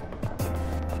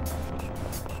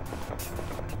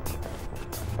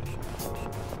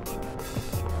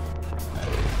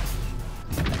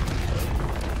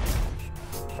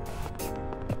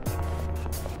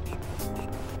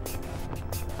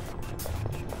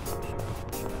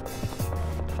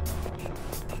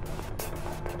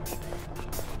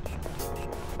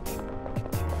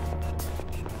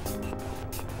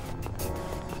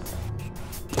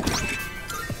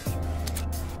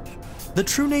 The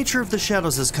true nature of the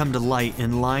shadows has come to light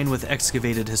in line with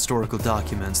excavated historical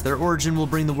documents. Their origin will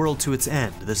bring the world to its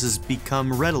end. This has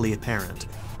become readily apparent.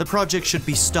 The project should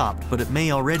be stopped, but it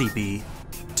may already be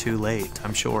too late,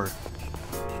 I'm sure.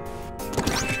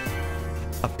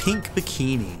 A pink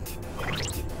bikini.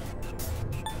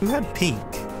 Who had pink?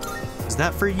 Is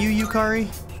that for you, Yukari?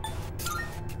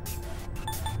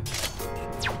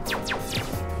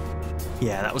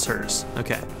 Yeah, that was hers.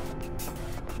 Okay.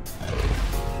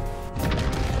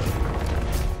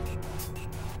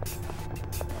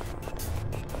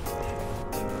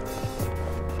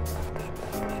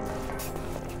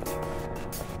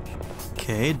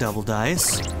 Okay, double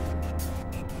dice.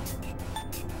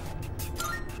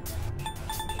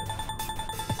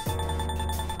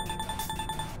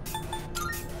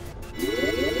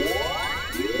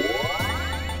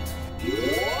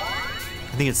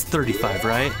 I think it's 35,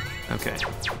 right? Okay.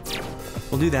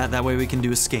 We'll do that, that way we can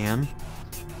do a scan.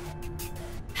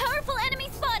 Powerful enemy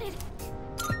spotted!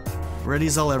 Ready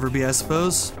as I'll ever be, I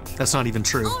suppose. That's not even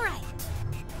true. All right.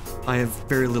 I have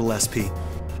very little SP.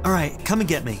 All right, come and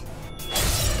get me.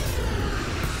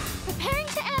 Preparing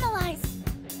to analyze.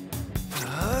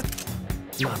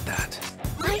 Not that.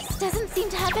 Ice doesn't seem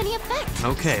to have any effect.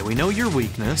 Okay, we know your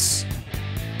weakness.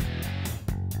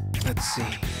 Let's see.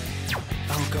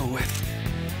 I'll go with...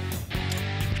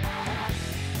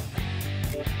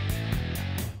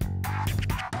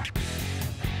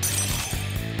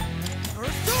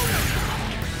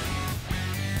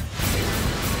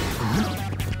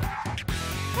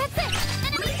 That's it!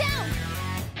 Enemy down!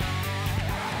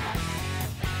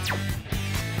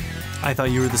 I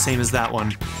thought you were the same as that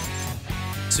one.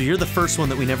 So you're the first one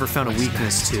that we never found a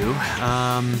weakness to.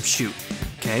 Shoot.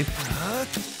 Okay.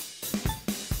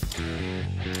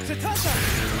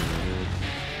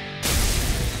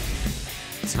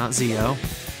 It's not Zio.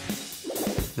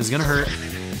 This is gonna hurt. That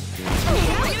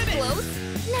was close.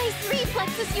 Nice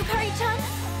reflexes, Yukari-chan!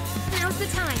 Now's the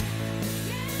time.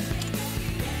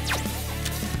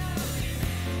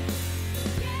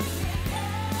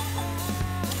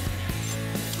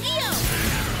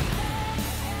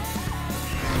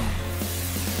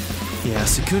 Yeah,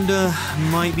 Secunda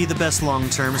might be the best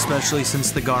long-term, especially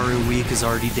since the Garu weak is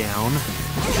already down.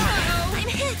 I'm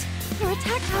hit! Your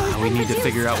attack power is We need to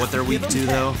figure out what they're weak to,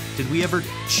 though. Did we ever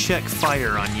check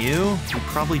fire on you? We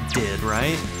probably did,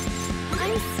 right?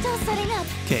 I'm still setting up.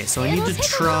 Okay, so I need to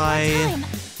try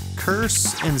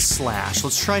curse and slash.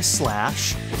 Let's try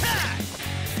slash.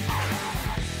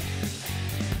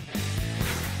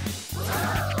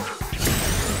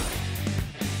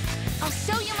 I'll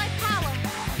show you my power.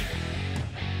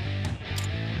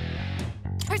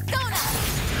 Persona!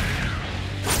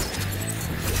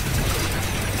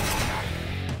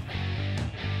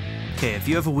 Okay, if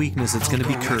you have a weakness, it's gonna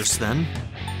be curse then.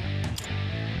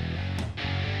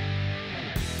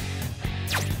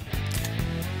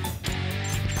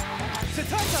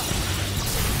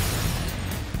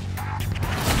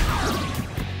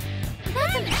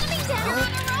 That's an enemy down on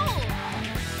a roll!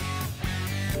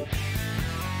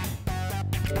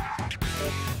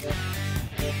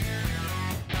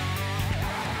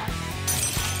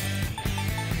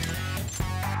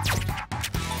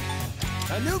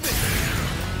 Anubis!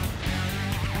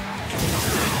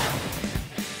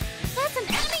 That's an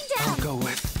enemy down! I'll go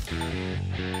with...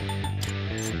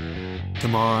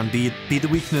 Come on, be the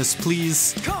weakness,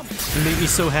 please. Come! You make me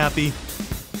so happy.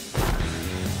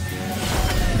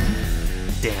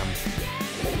 Damn.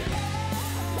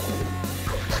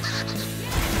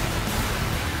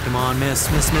 Come on, miss.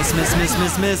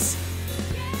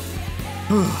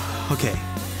 Okay.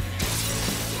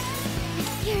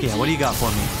 Here, Yeah, what do you got for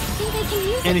me? think I can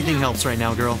use it Anything now. helps right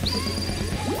now, girl.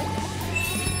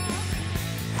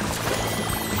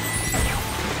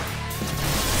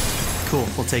 Cool,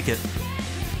 we'll take it.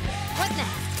 What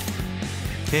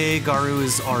next? Okay, Garu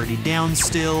is already down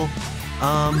still. Could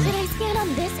I scan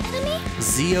on this enemy?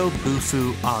 Zio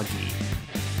Bufu Agi.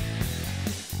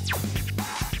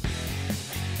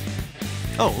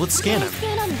 Oh, let's scan Could I him.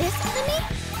 scan on this enemy?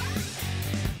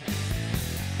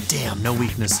 Damn, no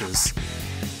weaknesses.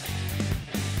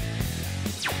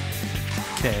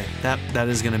 Okay, that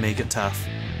is gonna make it tough.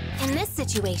 In this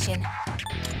situation,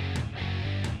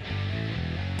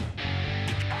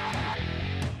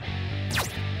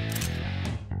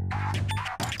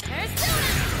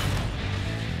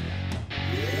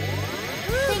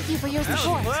 Thank you for your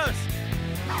support. Close.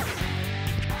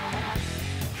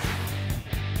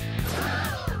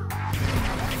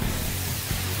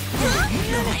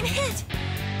 I'm hit.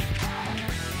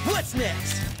 What's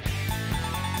next?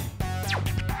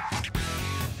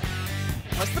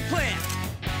 What's the plan?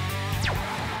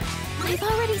 I've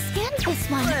already scanned this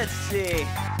one. Let's see.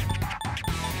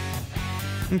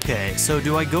 Okay, so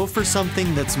do I go for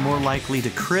something that's more likely to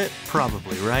crit?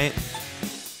 Probably, right?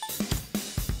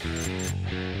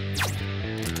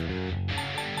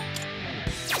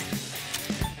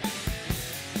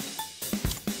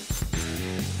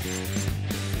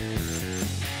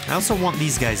 I also want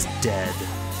these guys dead.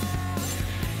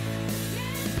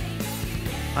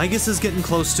 Aegis is getting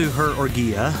close to her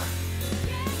Orgia.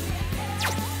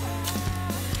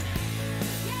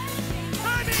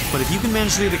 But if you can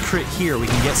manage to get a crit here, we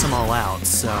can get some all out,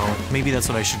 so maybe that's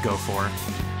what I should go for.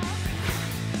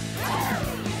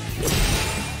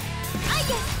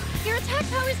 Aegis, your attack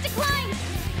powers declined.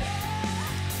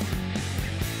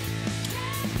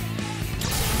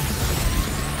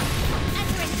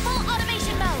 Entering full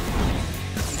automation mode.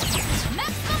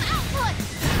 Maximum output.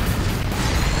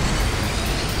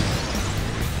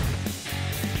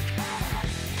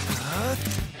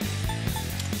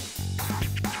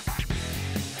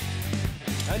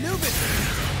 Anubis!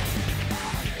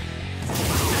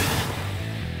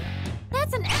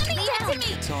 That's an enemy Leave it down. to me.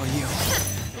 It's all you.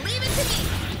 Leave it to me.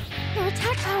 Your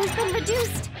attack power's been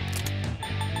reduced.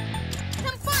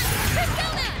 Confirm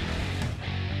Persona.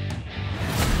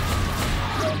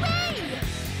 Hooray!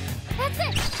 That's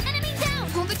it. Enemy down.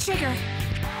 Pull the trigger.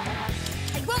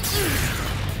 I won't lose.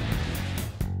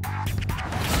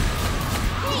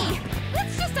 Hey,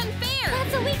 that's just unfair.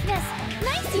 That's a weakness.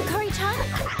 Nice, Yukari-chan.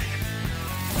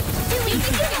 Do we think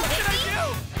you can hit me?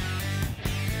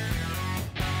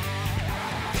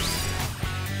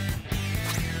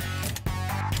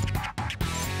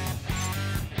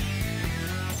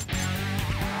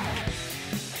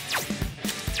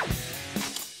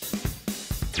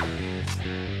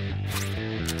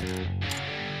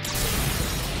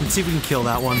 Let's see if we can kill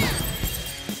that one.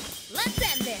 Let's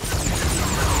end this.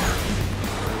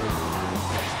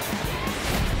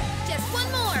 Just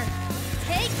one more.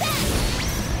 Take that.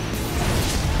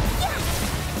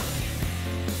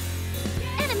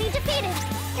 Enemy defeated.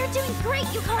 You're doing great,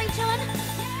 Yukari-chan.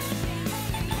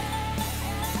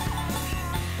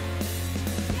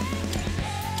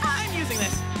 I'm using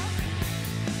this.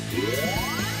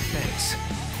 Thanks.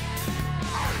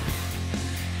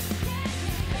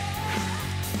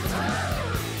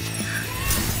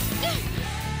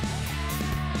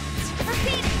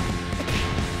 Proceeding.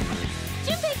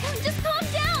 Junpei-kun, just calm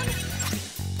down.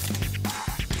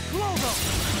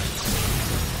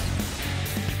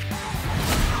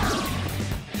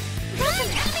 That's an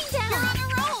enemy down. You're on a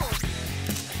roll.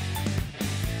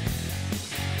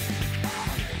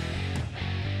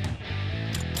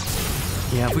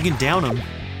 Yeah, if we can down him,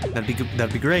 that'd be good.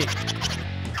 That'd be great.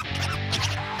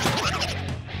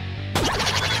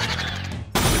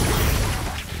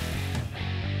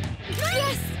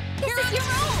 Yes, this is your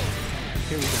role.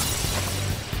 Here we go.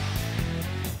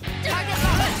 Target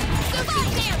locked. Goodbye,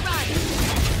 can't run.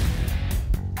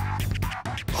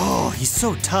 Oh, he's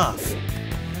so tough.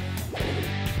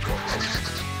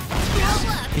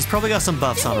 He's probably got some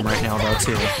buffs on him right now, though,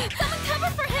 too. Someone cover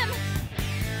for him.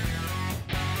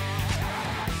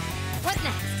 What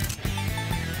next?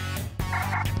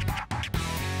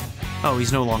 Oh,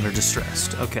 he's no longer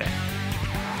distressed. Okay.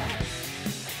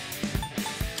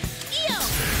 EO.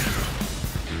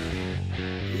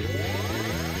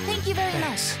 Thank you very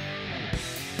Thanks. much.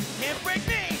 Can't break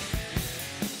me.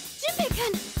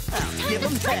 Junpei-kun, it's time give to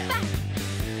 'em strike hell. back.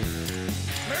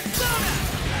 Persona!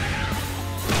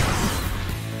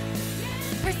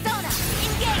 Persona,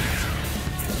 engage.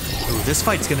 Ooh, this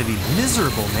fight's gonna be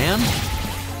miserable, man.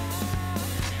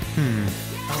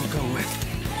 I'll go with.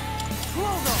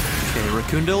 Okay,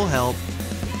 Rakunda will help.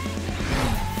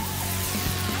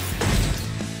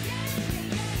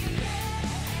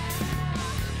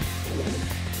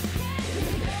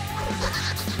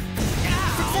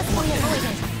 Successfully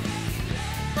avoided.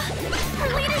 Her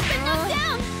leader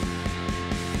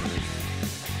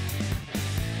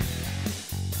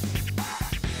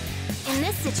In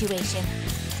this situation,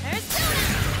 Persona!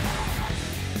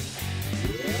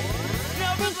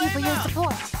 Thank you for your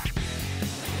support.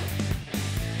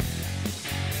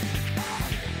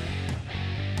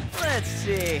 Let's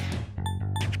see.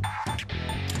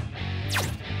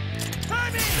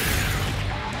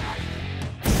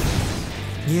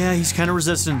 Yeah, he's kind of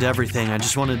resistant to everything. I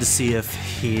just wanted to see if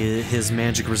his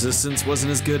magic resistance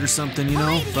wasn't as good or something, you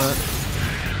know? But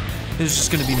it was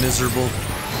just gonna be miserable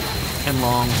and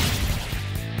long.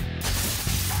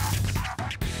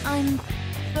 I'm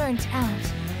burnt out.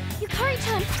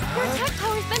 Yukari-chan, your attack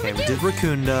power's been Okay, we reduced. did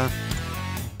Raccoonda.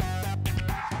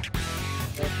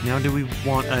 Now do we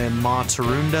want a Ma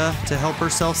Tarunda to help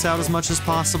ourselves out as much as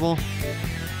possible?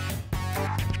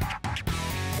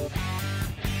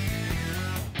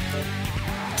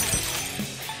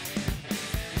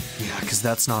 Yeah, because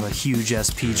that's not a huge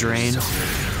SP drain.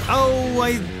 Oh,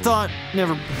 I thought...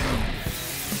 Never...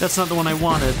 That's not the one I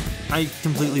wanted. I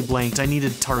completely blanked. I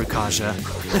needed Tarukaja.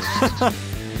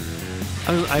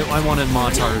 I wanted Ma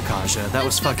Tarukaja. That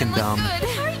was fucking dumb.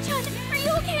 Yukari-chan, are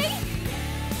you okay?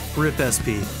 Rip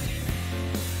SP.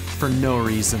 For no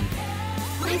reason.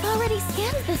 I've already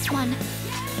scanned this one.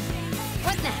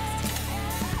 What next?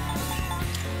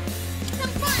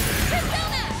 Some fun!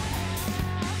 Persona!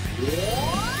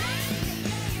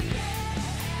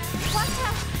 Watch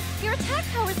out! Your attack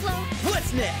power's low.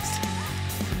 What's next?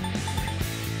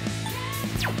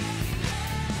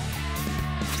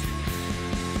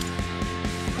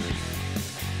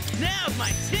 Now's my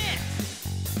chance!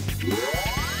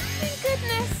 Thank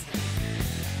goodness.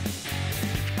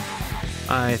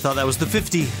 I thought that was the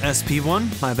 50 SP one.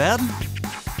 My bad.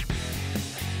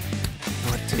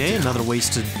 Okay, another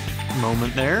wasted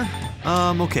moment there.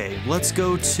 Okay, let's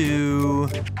go to...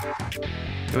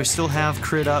 Do I still have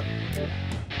crit up?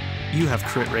 You have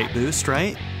crit rate boost,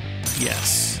 right?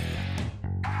 Yes.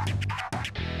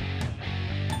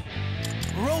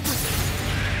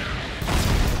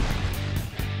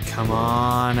 Come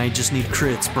on, I just need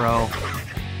crits, bro.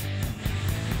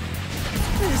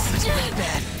 This is really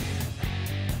bad.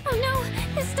 Oh no,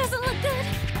 this doesn't look good.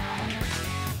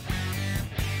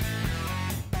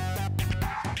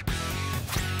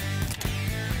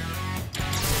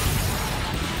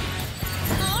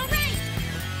 All right!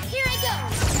 Here I go!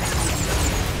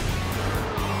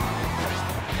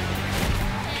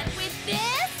 And with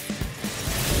this,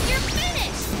 you're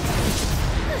finished!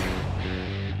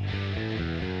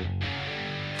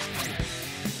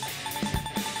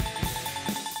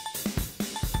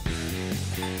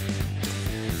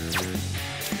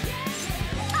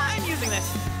 I'm using this.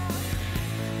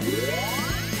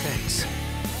 Thanks.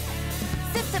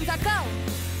 Systems are go!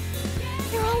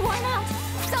 You're all worn out.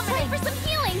 Summoning! Time for some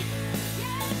healing.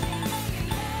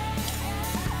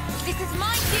 This is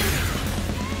my duty!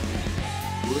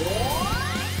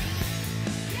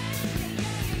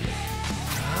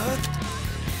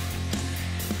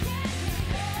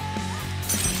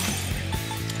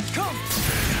 Come!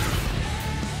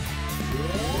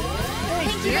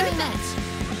 Thank you very much!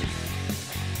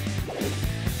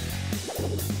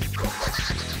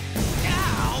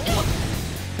 Ow!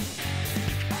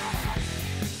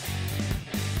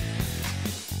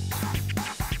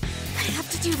 I have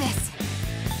to do this!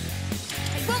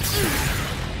 I won't lose!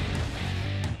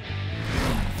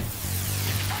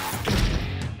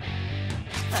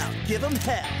 I'll give him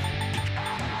hell.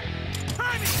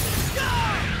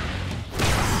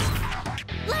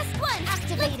 Last one.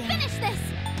 Activating. Let's finish this.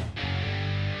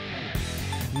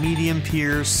 Medium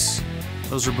pierce.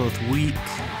 Those are both weak.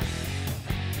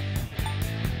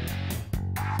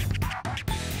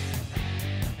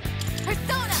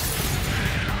 Persona!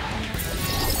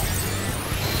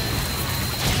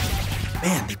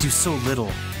 Man, they do so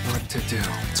little. What to do?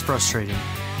 It's frustrating.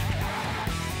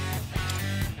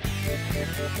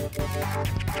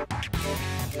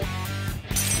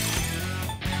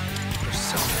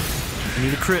 Persona. I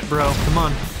need a crit, bro. Come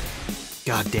on.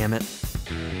 God damn it.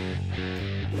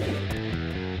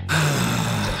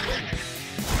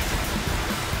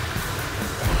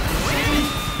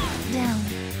 Down.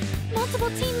 Multiple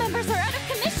team members are out of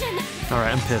commission. All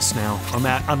right, I'm pissed now.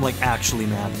 I'm like actually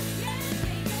mad.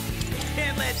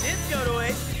 Can't let this go to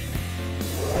waste.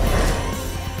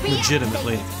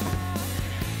 Legitimately.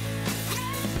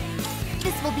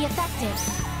 This will be effective.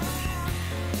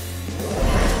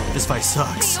 This fight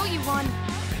sucks. I owe you one.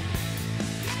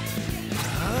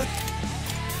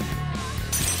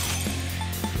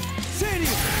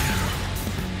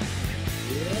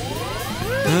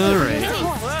 All right.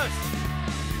 Close.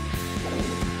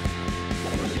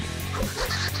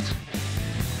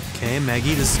 Okay,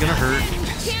 Maggie, this is gonna hurt.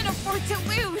 Can't afford to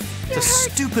lose. It's a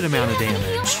stupid amount of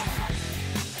damage.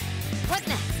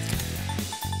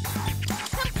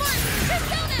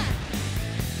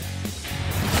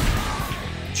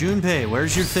 Junpei,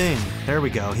 where's your thing? There we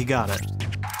go, he got it.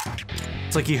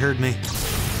 It's like he heard me.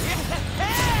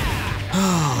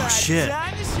 Oh, shit.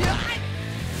 Time to shine.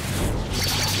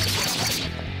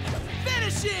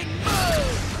 Finishing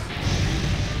move.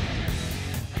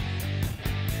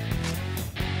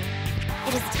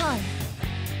 It is time.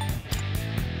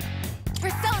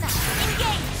 Persona,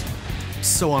 engage!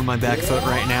 So on my back foot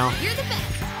right now. You're the best.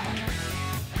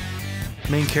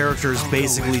 Main character is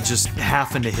basically just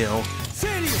half into heal.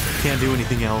 Can't do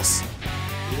anything else.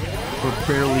 We're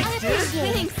barely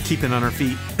keeping on our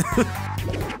feet.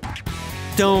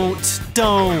 Don't.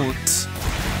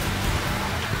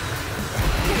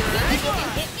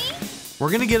 We're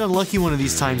gonna get unlucky one of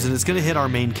these times and it's gonna hit our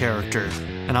main character.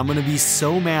 And I'm gonna be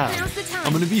so mad.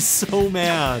 I'm gonna be so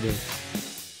mad.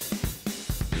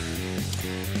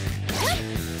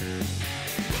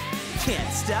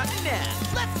 Can't stop now.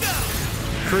 Let's go.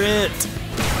 Crit.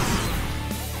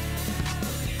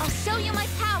 I'll show you my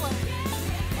power.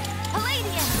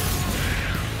 Palladium.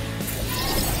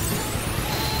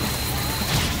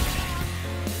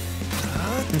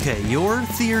 Okay, your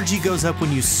theurgy goes up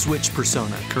when you switch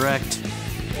persona, correct?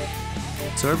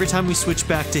 So every time we switch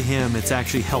back to him, it's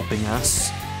actually helping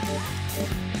us.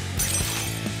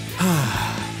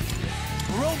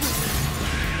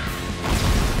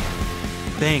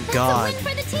 Thank God. That's a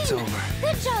win for the team. It's over.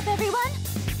 Good job, everyone.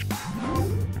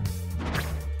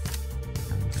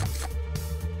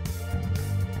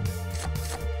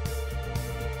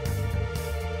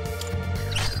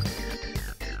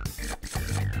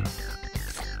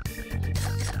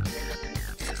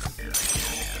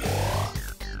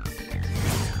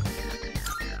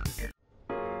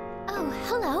 Oh,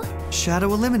 hello.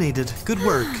 Shadow eliminated. Good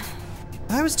work.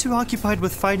 I was too occupied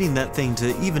with fighting that thing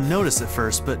to even notice at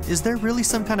first, but is there really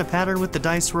some kind of pattern with the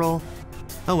dice roll?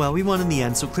 Oh well, we won in the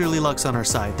end, so clearly luck's on our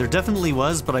side. There definitely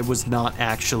was, but I was not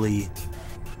actually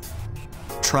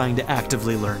trying to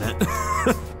actively learn it.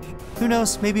 Who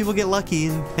knows, maybe we'll get lucky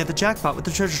and hit the jackpot with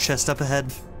the treasure chest up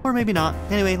ahead. Or maybe not.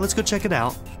 Anyway, let's go check it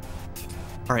out.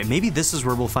 Alright, maybe this is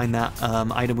where we'll find that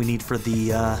item we need for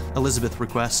the Elizabeth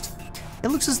request. It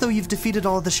looks as though you've defeated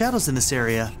all of the shadows in this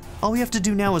area. All we have to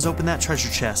do now is open that treasure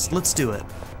chest. Let's do it.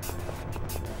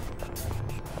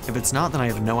 If it's not, then I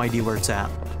have no idea where it's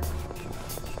at.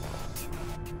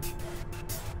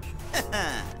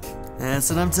 That's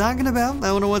what I'm talking about.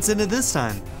 I wonder what's in it this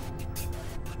time.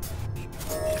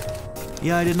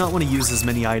 Yeah, I did not want to use as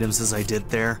many items as I did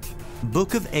there.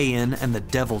 Book of Aeon and the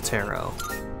Devil Tarot.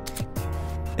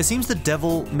 It seems the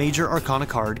Devil Major Arcana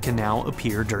card can now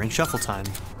appear during shuffle time.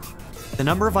 The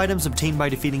number of items obtained by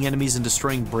defeating enemies and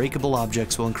destroying breakable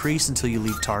objects will increase until you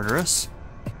leave Tartarus.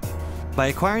 By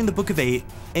acquiring the Book of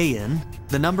Aeon,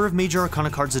 the number of Major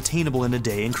Arcana cards attainable in a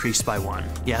day increased by 1.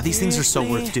 Yeah, these things are so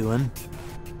worth doing.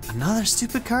 Another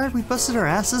stupid card? We busted our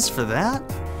asses for that?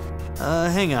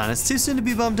 Hang on, it's too soon to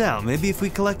be bummed out. Maybe if we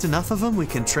collect enough of them, we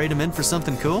can trade them in for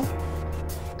something cool?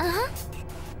 Uh-huh.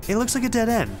 It looks like a dead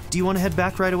end. Do you want to head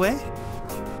back right away?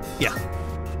 Yeah.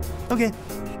 Okay,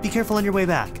 be careful on your way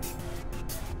back.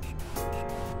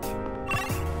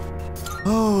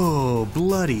 Oh,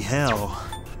 bloody hell.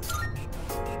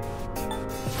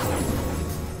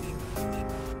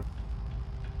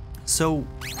 So,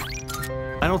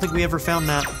 I don't think we ever found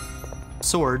that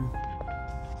sword.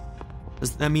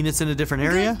 Does that mean it's in a different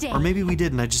area? Good day. Or maybe we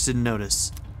did and I just didn't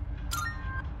notice.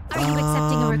 Are you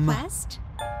accepting a request?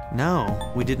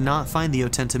 No, we did not find the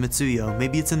Otenta Mitsuyo.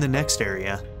 Maybe it's in the next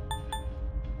area.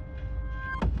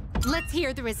 Let's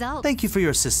hear the results. Thank you for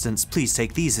your assistance. Please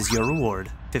take these as your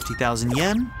reward. 50,000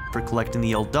 yen for collecting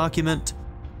the old document.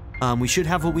 We should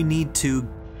have what we need to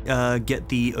get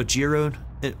the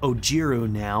Ojiro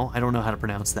now. I don't know how to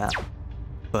pronounce that,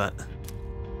 but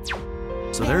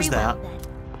so there's that.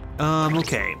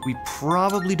 Okay, we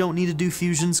probably don't need to do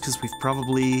fusions because we've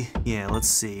probably, yeah, let's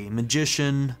see.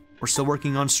 Magician, we're still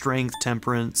working on strength,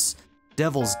 temperance.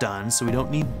 Devil's done, so we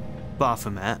don't need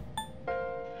Baphomet.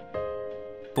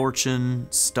 Fortune,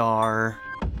 star.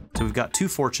 So we've got 2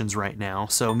 fortunes right now,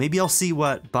 so maybe I'll see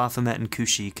what Baphomet and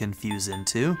Kushi can fuse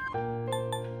into.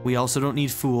 We also don't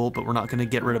need Fool, but we're not gonna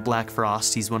get rid of Black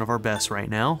Frost. He's one of our best right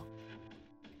now.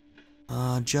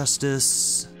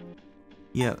 Justice.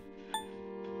 Yeah.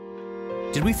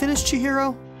 Did we finish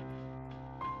Chihiro?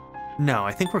 No,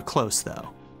 I think we're close though.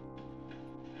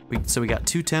 So we got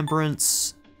 2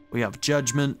 temperance. We have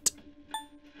judgment.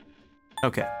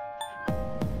 Okay.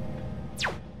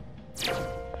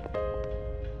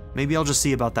 Maybe I'll just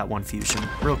see about that one fusion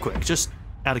real quick, just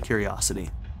out of curiosity.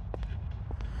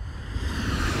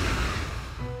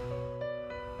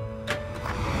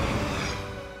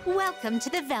 Welcome to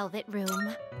the Velvet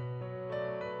Room.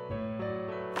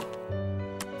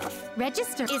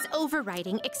 Register. Is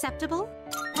overwriting acceptable?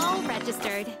 All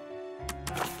registered.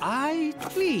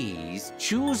 Please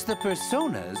choose the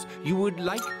personas you would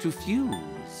like to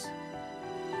fuse.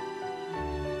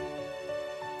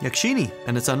 Yakshini,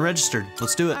 and it's unregistered.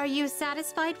 Let's do it. Are you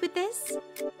satisfied with this?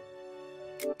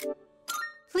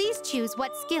 Please choose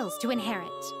what skills to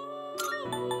inherit.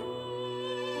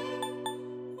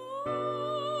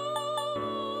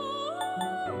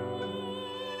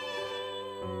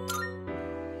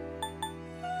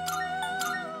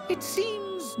 It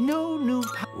seems no new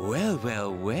Well,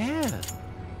 well, well.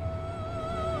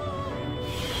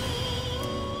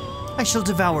 I shall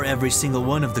devour every single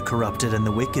one of the corrupted and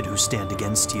the wicked who stand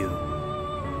against you.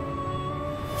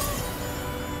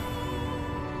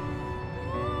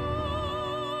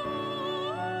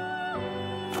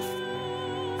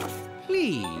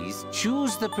 Please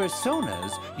choose the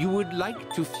personas you would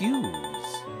like to fuse.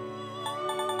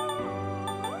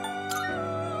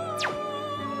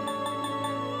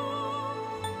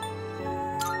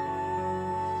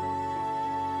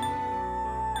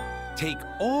 Take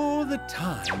all the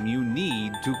time you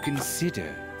need to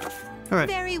consider. All right.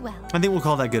 Very well. I think we'll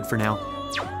call that good for now.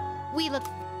 We look.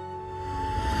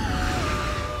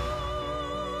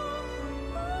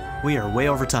 We are way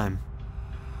over time.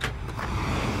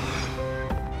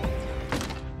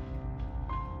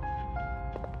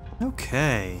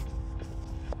 Okay.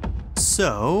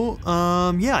 So,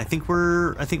 yeah, I think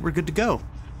we're good to go.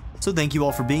 So thank you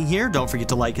all for being here. Don't forget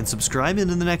to like and subscribe, and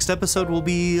in the next episode, we'll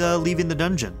be leaving the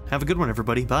dungeon. Have a good one,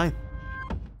 everybody. Bye.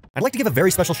 I'd like to give a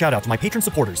very special shout out to my patron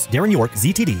supporters: Darren York,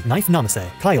 ZTD, Knife Namaste,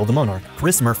 Kyle the Monarch,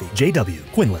 Chris Murphy, JW,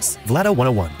 Quinless,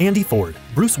 Vlado101, Andy Ford,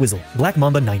 Bruce Wizzle, Black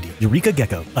Mamba 90, Eureka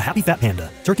Gecko, A Happy Fat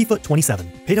Panda, Turkeyfoot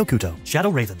 27, Pato Kuto, Shadow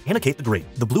Raven, Hannah Kate the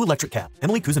Great, The Blue Electric Cat,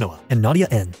 Emily Kuzanoa, and Nadia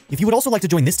N. If you would also like to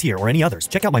join this tier or any others,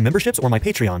 check out my memberships or my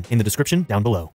Patreon in the description down below.